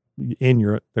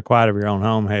the quiet of your own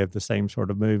home, have the same sort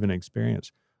of move and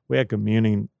experience? We had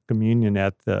communion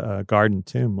at the Garden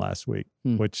Tomb last week,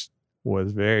 which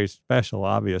was very special,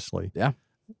 obviously. Yeah.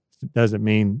 It doesn't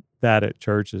mean that at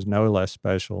church is no less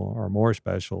special or more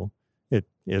special.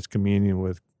 It's communion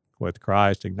with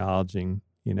Christ, acknowledging,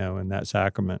 in that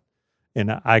sacrament.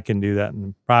 And I can do that in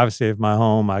the privacy of my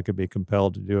home. I could be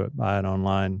compelled to do it by an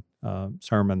online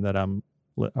sermon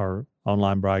or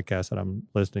online broadcast that I'm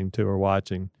listening to or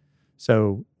watching.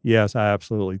 So, yes, I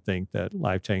absolutely think that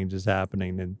life change is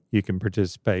happening, and you can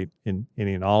participate in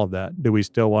any and all of that. Do we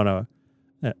still want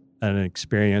an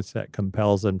experience that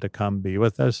compels them to come be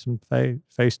with us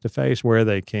face to face where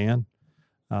they can?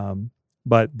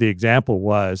 But the example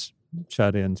was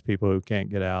shut-ins, people who can't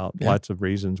get out, lots of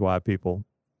reasons why people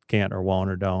can't or won't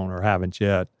or don't or haven't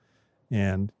yet,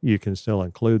 and you can still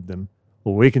include them.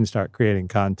 Well, we can start creating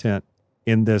content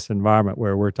in this environment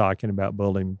where we're talking about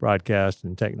building broadcast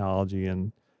and technology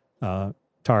and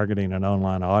targeting an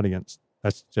online audience.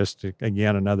 That's just,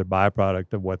 again, another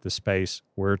byproduct of what the space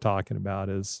we're talking about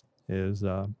is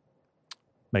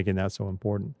making that so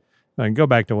important. And go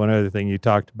back to one other thing you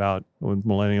talked about with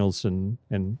millennials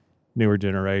and newer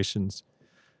generations.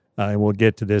 And we'll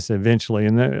get to this eventually.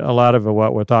 And a lot of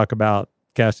what we'll talk about,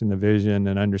 casting the vision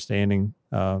and understanding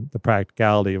the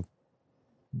practicality of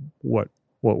what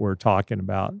we're talking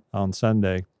about on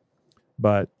Sunday.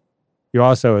 But you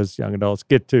also, as young adults,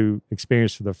 get to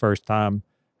experience for the first time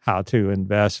how to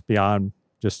invest beyond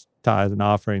just tithes and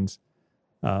offerings.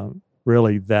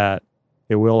 Really, that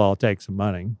it will all take some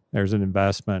money. There's an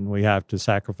investment, and we have to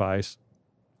sacrifice,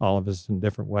 all of us in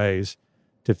different ways,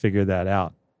 to figure that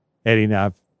out. Eddie and I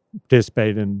have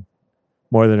participated in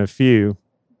more than a few,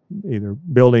 either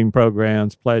building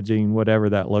programs, pledging, whatever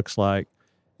that looks like,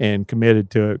 and committed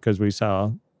to it because we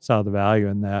saw the value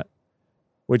in that,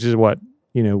 which is what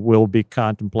we'll be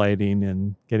contemplating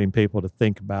and getting people to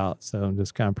think about. So I'm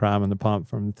just kind of priming the pump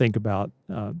from think about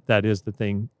that is the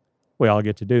thing we all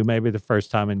get to do. Maybe the first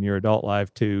time in your adult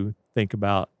life to think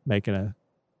about making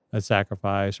a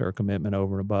sacrifice or a commitment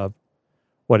over and above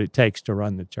what it takes to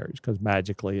run the church, because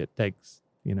magically it takes,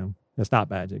 it's not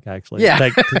magic actually. Yeah,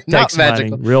 it takes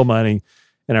money, real money,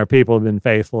 and our people have been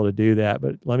faithful to do that.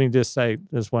 But let me just say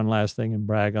this one last thing and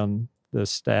brag on the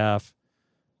staff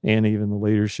and even the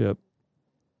leadership.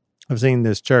 I've seen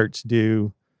this church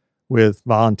do with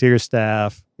volunteer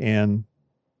staff and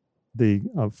the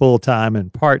full-time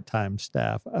and part-time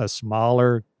staff, a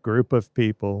smaller group of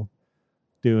people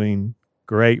doing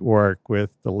great work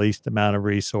with the least amount of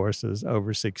resources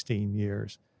over 16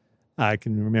 years. I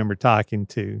can remember talking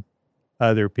to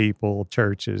other people,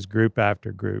 churches, group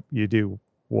after group. You do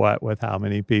what with how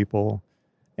many people,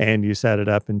 and you set it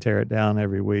up and tear it down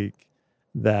every week.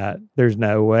 That there's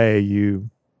no way you,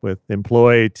 with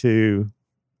employee to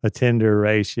attender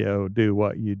ratio, do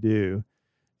what you do.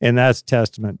 And that's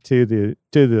testament to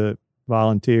the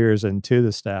volunteers and to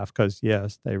the staff, because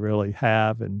yes, they really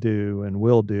have and do and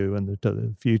will do in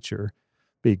the future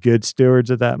be good stewards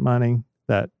of that money,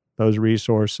 those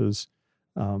resources,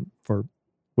 for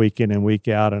week in and week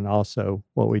out, and also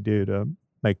what we do to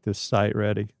make this site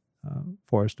ready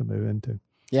for us to move into.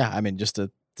 Yeah, I mean, just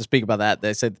to speak about that,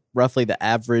 they said roughly the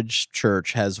average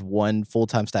church has one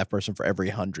full-time staff person for every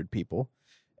 100 people.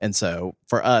 And so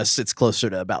for us, it's closer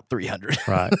to about 300.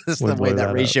 Right. That's the way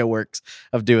that ratio works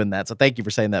of doing that. So thank you for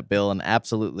saying that, Bill. And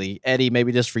absolutely, Eddie,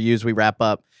 maybe just for you as we wrap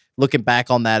up, looking back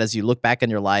on that, as you look back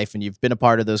in your life and you've been a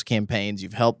part of those campaigns,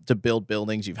 you've helped to build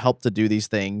buildings, you've helped to do these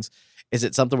things. Is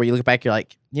it something where you look back, you're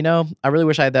like, I really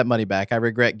wish I had that money back. I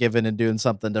regret giving and doing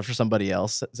something for somebody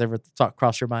else. Has ever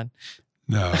crossed your mind?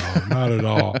 No, not at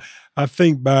all. I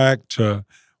think back to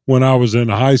when I was in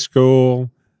high school,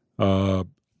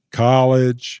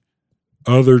 college,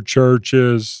 other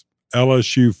churches,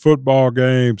 LSU football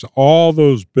games, all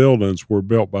those buildings were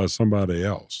built by somebody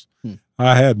else.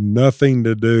 I had nothing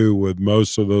to do with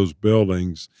most of those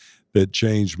buildings that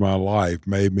changed my life,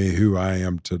 made me who I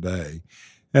am today.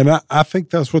 And I think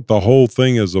that's what the whole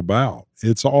thing is about.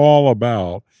 It's all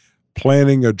about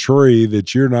planting a tree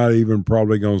that you're not even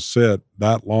probably going to sit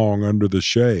that long under the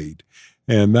shade.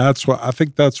 And that's what I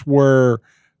think that's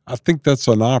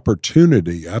an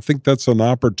opportunity. I think that's an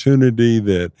opportunity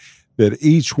that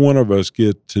each one of us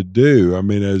get to do. I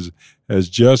mean, as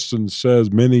Justin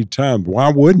says many times, why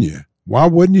wouldn't you? Why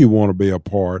wouldn't you want to be a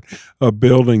part of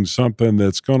building something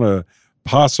that's going to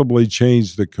possibly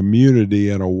change the community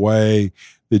in a way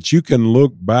that you can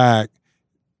look back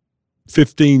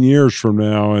 15 years from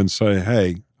now and say,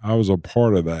 hey, I was a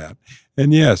part of that.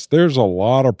 And yes, there's a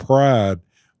lot of pride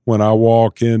when I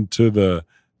walk into the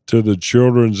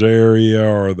children's area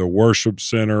or the worship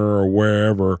center or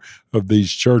wherever of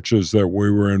these churches that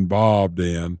we were involved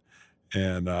in.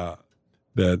 And I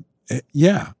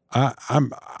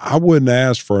wouldn't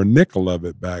ask for a nickel of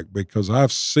it back, because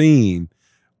I've seen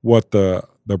what the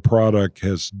product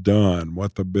has done,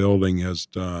 what the building has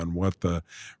done, what the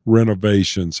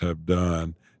renovations have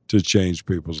done to change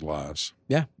people's lives.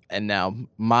 Yeah. And now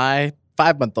my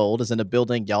 5-month-old is in a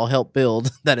building y'all helped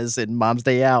build that is in Mom's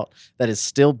Day Out that is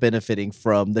still benefiting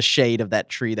from the shade of that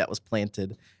tree that was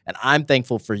planted. And I'm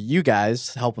thankful for you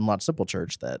guys helping Launch Simple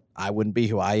Church, that I wouldn't be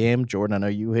who I am. Jordan, I know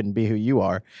you wouldn't be who you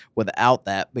are without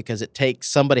that, because it takes,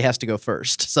 somebody has to go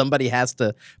first. Somebody has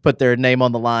to put their name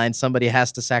on the line. Somebody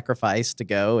has to sacrifice to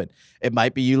go. And it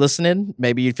might be you listening.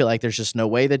 Maybe you feel like there's just no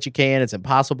way that you can. It's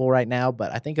impossible right now.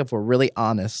 But I think if we're really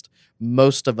honest,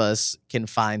 most of us can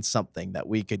find something that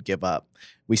we could give up.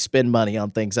 We spend money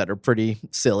on things that are pretty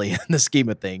silly in the scheme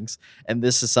of things. And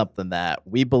this is something that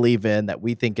we believe in, that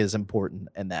we think is important,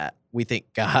 and that we think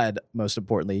God, most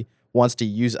importantly, wants to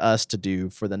use us to do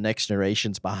for the next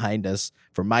generations behind us,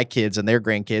 for my kids and their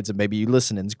grandkids, and maybe you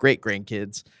listening's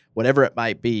great-grandkids, whatever it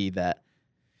might be, that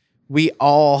we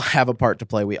all have a part to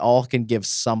play. We all can give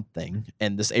something.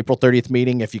 And this April 30th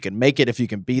meeting, if you can make it, if you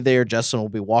can be there, Justin will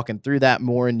be walking through that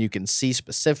more, and you can see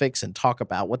specifics and talk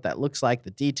about what that looks like,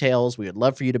 the details. We would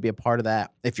love for you to be a part of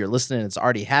that. If you're listening, it's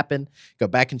already happened, go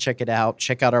back and check it out.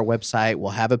 Check out our website.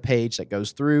 We'll have a page that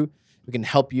goes through. We can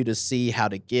help you to see how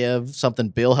to give. Something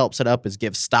Bill helps set up is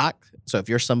give stock. So if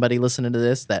you're somebody listening to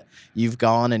this that you've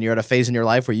gone and you're at a phase in your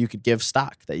life where you could give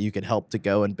stock, that you could help to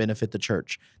go and benefit the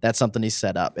church, that's something he's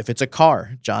set up. If it's a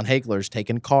car, John Hagler's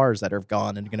taken cars that have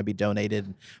gone and going to be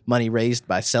donated, money raised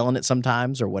by selling it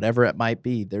sometimes or whatever it might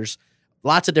be. There's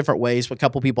lots of different ways. A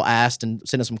couple people asked and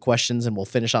sent us some questions, and we'll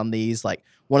finish on these. Like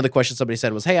one of the questions somebody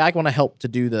said was, hey, I want to help to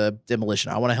do the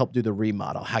demolition. I want to help do the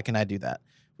remodel. How can I do that?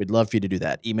 We'd love for you to do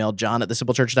that. Email John at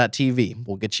thesimpleChurch.tv.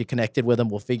 We'll get you connected with him.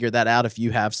 We'll figure that out. If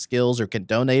you have skills or can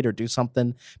donate or do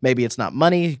something, maybe it's not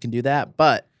money, you can do that.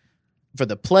 But for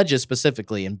the pledges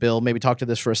specifically, and Bill, maybe talk to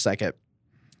this for a second.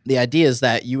 The idea is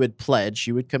that you would pledge,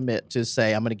 you would commit to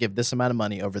say, I'm going to give this amount of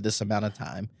money over this amount of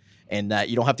time. And that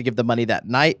you don't have to give the money that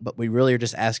night, but we really are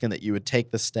just asking that you would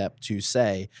take the step to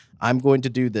say, I'm going to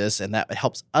do this, and that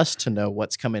helps us to know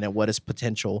what's coming and what is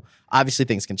potential. Obviously,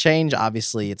 things can change.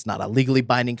 Obviously, it's not a legally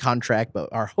binding contract, but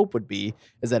our hope would be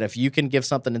is that if you can give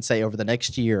something and say, over the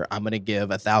next year, I'm going to give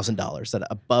 $1,000, that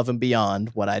above and beyond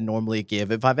what I normally give,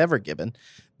 if I've ever given,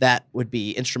 that would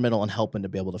be instrumental in helping to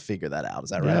be able to figure that out.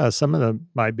 Is that right? Yeah, some of them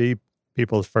might be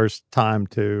people's first time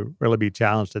to really be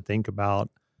challenged to think about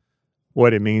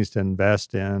what it means to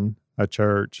invest in a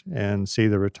church and see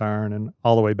the return. And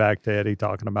all the way back to Eddie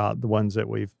talking about the ones that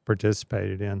we've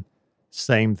participated in.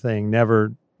 Same thing.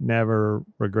 Never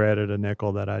regretted a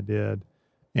nickel that I did.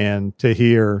 And to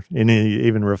hear and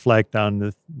even reflect on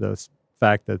the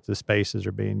fact that the spaces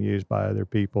are being used by other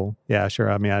people. Yeah,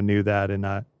 sure. I mean, I knew that,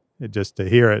 and just to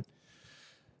hear it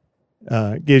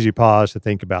gives you pause to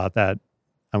think about that.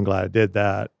 I'm glad I did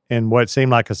that. And what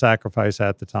seemed like a sacrifice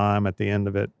at the time, at the end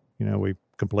of it, we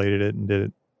completed it and did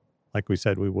it like we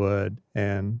said we would,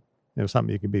 and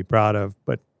something you can be proud of.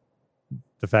 But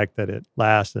the fact that it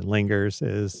lasts and lingers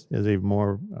is even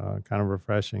more kind of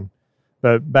refreshing.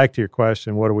 But back to your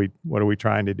question, what are we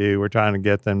trying to do? We're trying to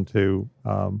get them to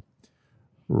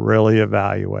really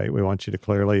evaluate. We want you to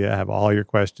clearly have all your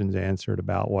questions answered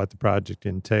about what the project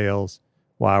entails,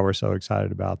 why we're so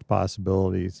excited about the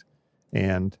possibilities,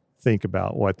 and think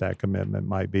about what that commitment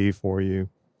might be for you.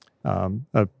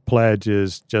 A pledge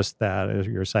is just that, as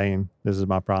you're saying, this is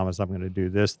my promise, I'm going to do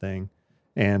this thing.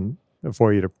 And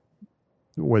for you to,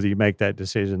 whether you make that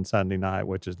decision Sunday night,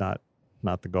 which is not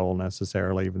the goal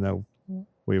necessarily, even though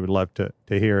we would love to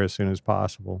hear as soon as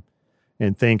possible,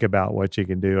 and think about what you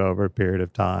can do over a period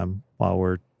of time while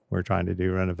we're trying to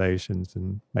do renovations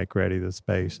and make ready the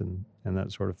space and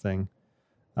that sort of thing.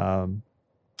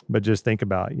 But just think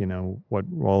about, what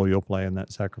role you'll play in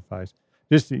that sacrifice.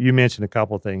 You mentioned a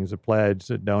couple of things: a pledge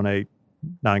to donate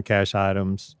non-cash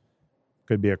items.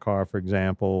 Could be a car, for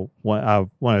example. I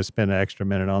want to spend an extra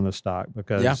minute on the stock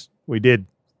because we did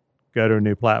go to a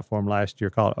new platform last year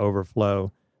called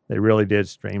Overflow. They really did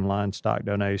streamline stock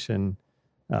donation.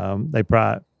 They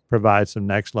provide some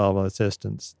next level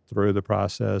assistance through the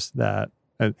process, that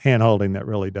hand-holding that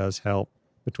really does help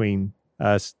between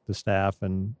us, the staff,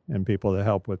 and people that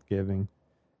help with giving,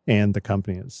 and the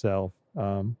company itself.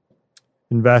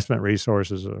 Investment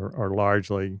resources are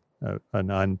largely an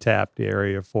untapped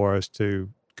area for us to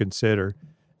consider,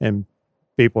 and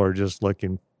people are just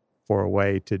looking for a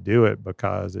way to do it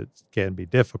because it can be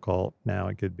difficult. Now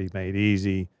it could be made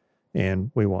easy,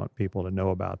 and we want people to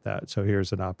know about that. So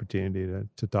here's an opportunity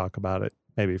to talk about it,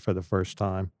 maybe for the first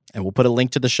time. And we'll put a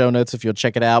link to the show notes if you'll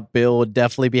check it out. Bill would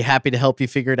definitely be happy to help you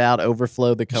figure it out.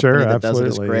 Overflow, the company that does it,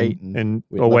 is great. And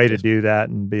a way to do that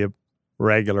and be a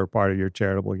regular part of your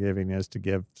charitable giving is to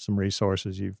give some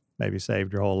resources you've maybe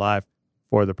saved your whole life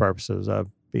for the purposes of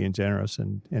being generous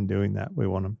and doing that. We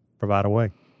want to provide a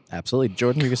way. Absolutely.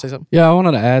 Jordan, you going to say something? Yeah, I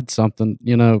wanted to add something.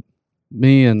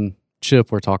 Me and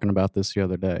Chip were talking about this the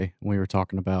other day. We were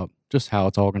talking about just how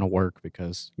it's all going to work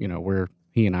because,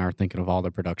 he and I are thinking of all the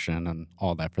production and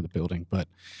all that for the building. But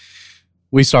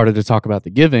we started to talk about the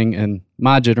giving, and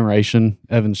my generation,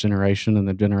 Evan's generation, and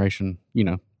the generation,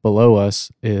 below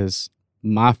us, is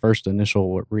my first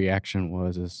initial reaction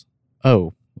was,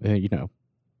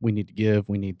 we need to give,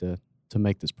 we need to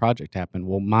make this project happen.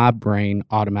 Well, my brain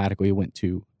automatically went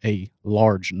to a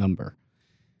large number.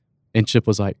 And Chip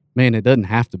was like, man, it doesn't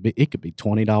have to be, it could be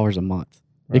 $20 a month.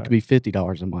 Right. It could be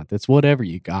 $50 a month. It's whatever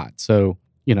you got. So,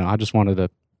 I just wanted to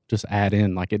just add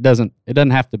in, like, it doesn't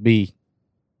have to be,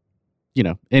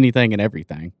 anything and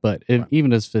everything, but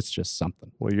even if it's just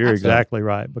something. Well, you're exactly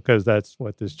right, because that's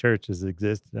what this church has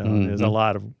existed on. Mm-hmm. There's a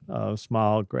lot of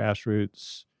small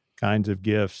grassroots kinds of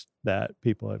gifts that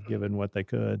people have given what they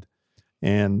could.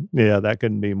 And that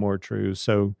couldn't be more true.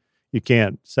 So you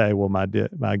can't say, well,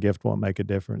 my gift won't make a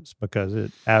difference, because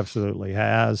it absolutely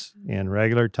has in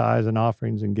regular tithes and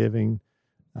offerings and giving.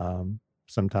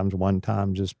 Sometimes one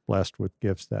time just blessed with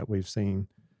gifts that we've seen,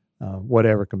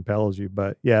 whatever compels you.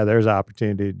 But there's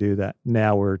opportunity to do that.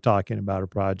 Now we're talking about a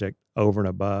project over and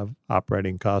above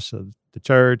operating costs of the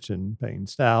church and paying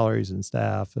salaries and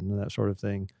staff and that sort of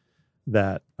thing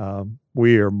that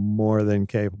we are more than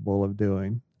capable of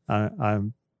doing.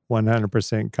 I'm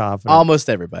 100% confident. Almost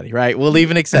everybody, right? We'll leave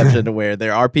an exception to where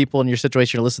there are people in your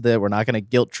situation to listen to that. We're not going to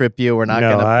guilt trip you. We're not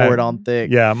going to pour it on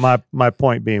thick. Yeah, my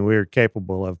point being, we're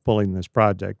capable of pulling this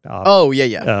project off. Oh,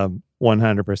 yeah.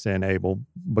 100% able,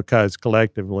 because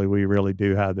collectively we really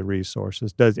do have the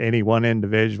resources. Does any one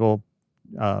individual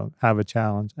have a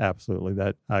challenge? Absolutely.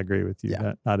 That I agree with you.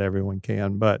 That not everyone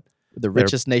can, but the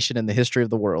richest nation in the history of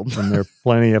the world. And there are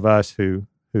plenty of us who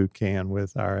can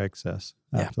with our excess.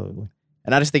 Absolutely.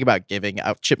 And I just think about giving.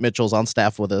 Chip Mitchell's on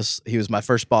staff with us. He was my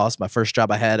first boss. My first job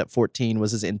I had at 14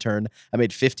 was his intern. I made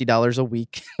 $50 a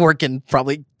week, working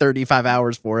probably 35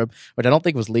 hours for him, which I don't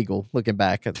think was legal looking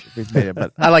back.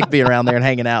 But I like being around there and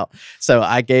hanging out. So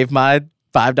I gave my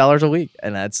 $5 a week,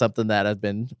 and that's something that has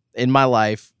been in my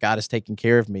life. God has taken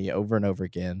care of me over and over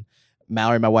again.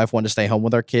 Mallory, my wife, wanted to stay home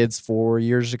with our kids 4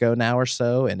 years ago now or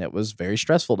so, and it was very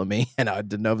stressful to me, and I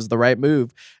didn't know it was the right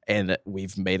move, and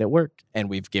we've made it work, and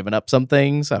we've given up some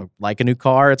things. I like a new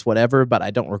car, it's whatever, but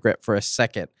I don't regret for a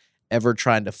second ever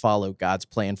trying to follow God's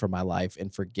plan for my life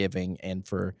and for giving and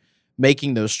for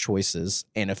making those choices.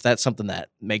 And if that's something that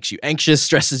makes you anxious,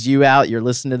 stresses you out, you're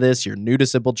listening to this, you're new to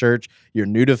Simple Church, you're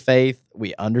new to faith,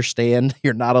 we understand,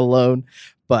 you're not alone,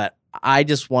 but I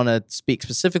just want to speak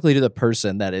specifically to the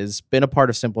person that has been a part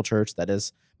of Simple Church, that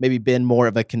has maybe been more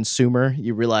of a consumer.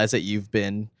 You realize that you've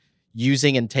been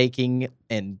using and taking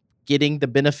and getting the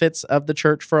benefits of the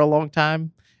church for a long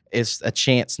time. it's a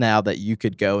chance now that you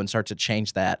could go and start to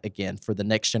change that again for the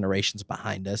next generations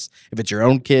behind us. If it's your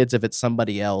own kids, if it's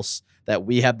somebody else, that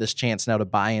we have this chance now to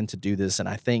buy in to do this. And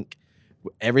I think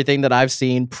everything that I've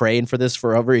seen, praying for this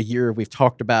for over a year, we've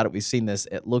talked about it, we've seen this,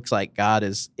 it looks like God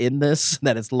is in this,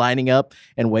 that it's lining up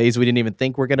in ways we didn't even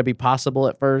think were going to be possible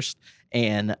at first.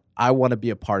 And I want to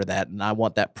be a part of that. And I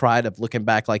want that pride of looking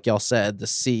back, like y'all said, to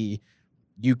see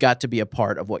you got to be a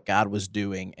part of what God was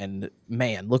doing. And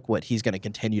man, look what he's going to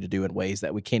continue to do in ways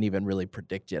that we can't even really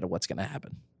predict yet of what's going to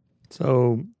happen.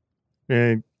 So,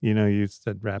 you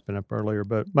said wrapping up earlier,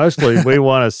 but mostly we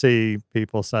want to see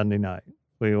people Sunday night.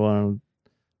 We want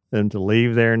them to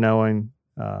leave there knowing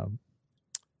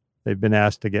they've been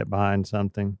asked to get behind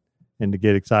something and to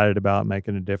get excited about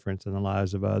making a difference in the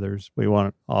lives of others. We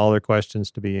want all their questions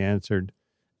to be answered,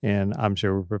 and I'm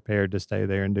sure we're prepared to stay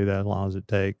there and do that as long as it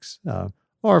takes.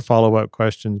 Or follow-up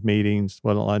questions, meetings,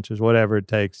 lunches, whatever it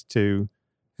takes to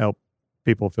help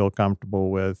people feel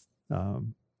comfortable with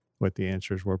the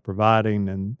answers we're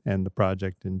providing and the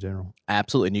project in general.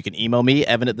 Absolutely. And you can email me,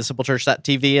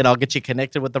 evan@thesimplechurch.tv, and I'll get you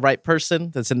connected with the right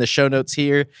person. That's in the show notes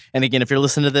here. And again, if you're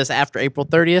listening to this after April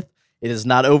 30th, it is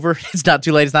not over. It's not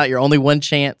too late. It's not your only one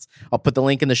chance. I'll put the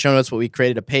link in the show notes, but we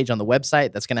created a page on the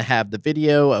website that's going to have the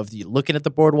video of you looking at the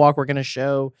boardwalk we're going to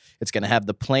show. It's going to have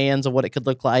the plans of what it could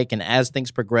look like. And as things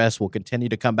progress, we'll continue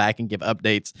to come back and give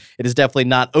updates. It is definitely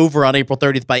not over on April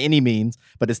 30th by any means,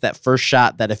 but it's that first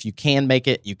shot that if you can make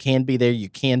it, you can be there, you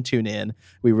can tune in.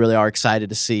 We really are excited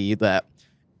to see that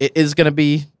it is going to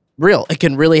be real. It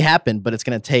can really happen, but it's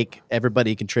going to take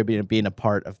everybody contributing and being a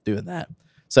part of doing that.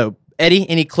 So, Eddie,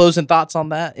 any closing thoughts on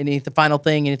that? The final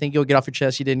thing, anything you'll get off your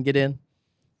chest you didn't get in?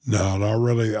 No, not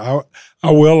really. I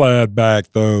will add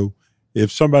back, though,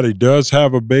 if somebody does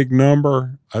have a big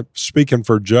number, speaking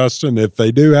for Justin, if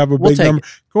they do have a big number,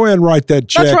 go ahead and write that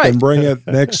check and bring it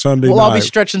next Sunday night. I'll be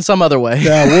stretching some other way.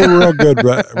 Yeah, we're real good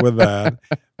with that.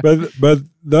 But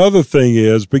the other thing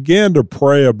is, begin to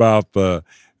pray about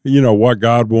what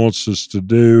God wants us to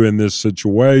do in this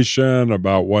situation,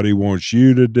 about what he wants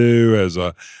you to do as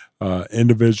a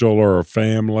individual or a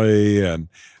family, and,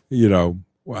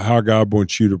 how God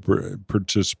wants you to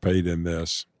participate in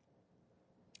this.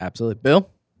 Absolutely. Bill?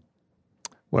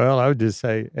 Well, I would just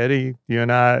say, Eddie, you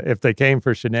and I, if they came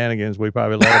for shenanigans, we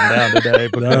probably let them down today.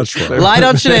 That's right. Light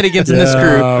on shenanigans in this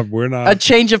group. We're not. A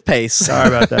change of pace. Sorry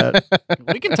about that.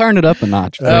 We can turn it up a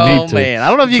notch. Oh, man. I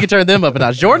don't know if you can turn them up a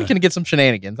notch. Jordan can get some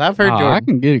shenanigans. I've heard Jordan. I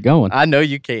can get it going. I know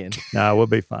you can. No, we'll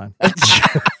be fine.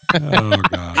 Oh,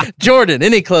 God. Jordan,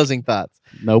 any closing thoughts?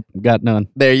 Nope, got none.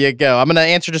 There you go. I'm going to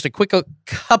answer just a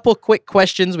couple quick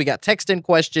questions. We got text-in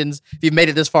questions. If you've made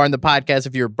it this far in the podcast,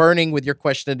 if you're burning with your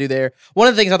question to do there. One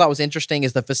of the things I thought was interesting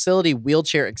is the facility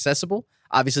wheelchair accessible.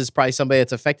 Obviously, it's probably somebody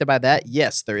that's affected by that.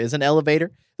 Yes, there is an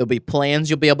elevator. There'll be plans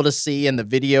you'll be able to see, and the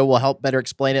video will help better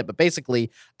explain it. But basically,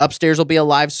 upstairs will be a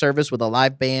live service with a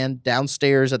live band.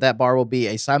 Downstairs at that bar will be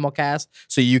a simulcast,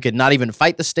 so you can not even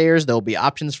fight the stairs. There'll be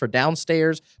options for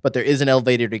downstairs, but there is an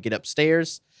elevator to get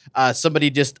upstairs.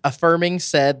 Somebody just affirming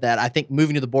said that I think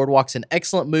moving to the boardwalk's an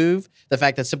excellent move. The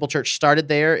fact that Simple Church started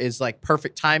there is like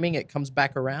perfect timing. It comes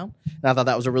back around. And I thought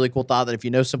that was a really cool thought that if you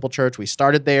know Simple Church, we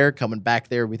started there, coming back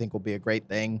there, we think will be a great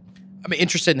thing. I'm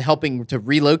interested in helping to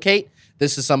relocate.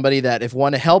 This is somebody that if you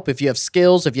want to help, if you have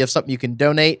skills, if you have something you can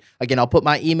donate, again, I'll put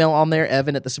my email on there,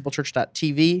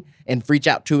 evan@thesimplechurch.tv, and reach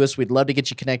out to us. We'd love to get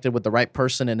you connected with the right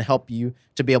person and help you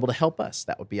to be able to help us.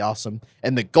 That would be awesome.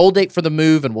 And the goal date for the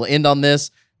move, and we'll end on this,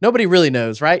 nobody really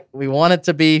knows, right? We want it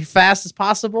to be fast as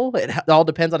possible. It all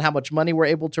depends on how much money we're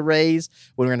able to raise.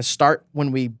 We're going to start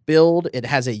when we build. It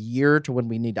has a year to when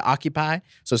we need to occupy.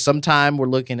 So sometime we're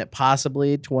looking at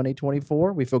possibly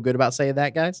 2024. We feel good about saying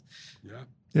that, guys? Yeah.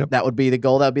 Yep. That would be the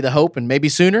goal. That would be the hope, and maybe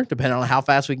sooner, depending on how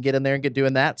fast we can get in there and get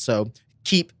doing that. So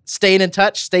keep staying in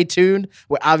touch. Stay tuned.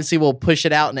 We'll push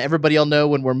it out, and everybody will know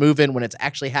when we're moving, when it's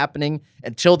actually happening.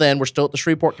 Until then, we're still at the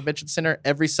Shreveport Convention Center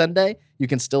every Sunday. You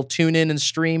can still tune in and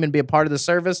stream and be a part of the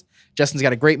service. Justin's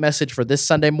got a great message for this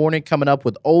Sunday morning coming up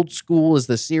with Old School is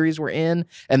the series we're in.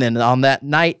 And then on that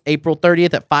night, April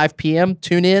 30th at 5 p.m.,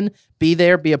 tune in, be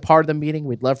there, be a part of the meeting.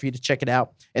 We'd love for you to check it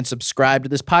out and subscribe to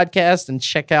this podcast and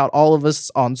check out all of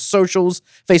us on socials,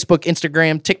 Facebook,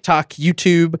 Instagram, TikTok,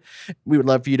 YouTube. We would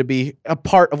love for you to be a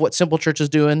part of what Simple Church is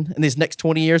doing in these next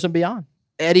 20 years and beyond.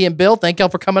 Eddie and Bill, thank y'all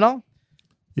for coming on.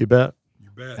 You bet.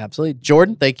 Absolutely.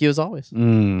 Jordan, thank you as always.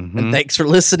 Mm-hmm. And thanks for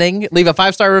listening. Leave a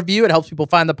 5-star review. It helps people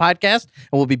find the podcast.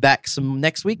 And we'll be back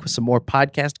next week with some more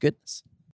podcast goodness.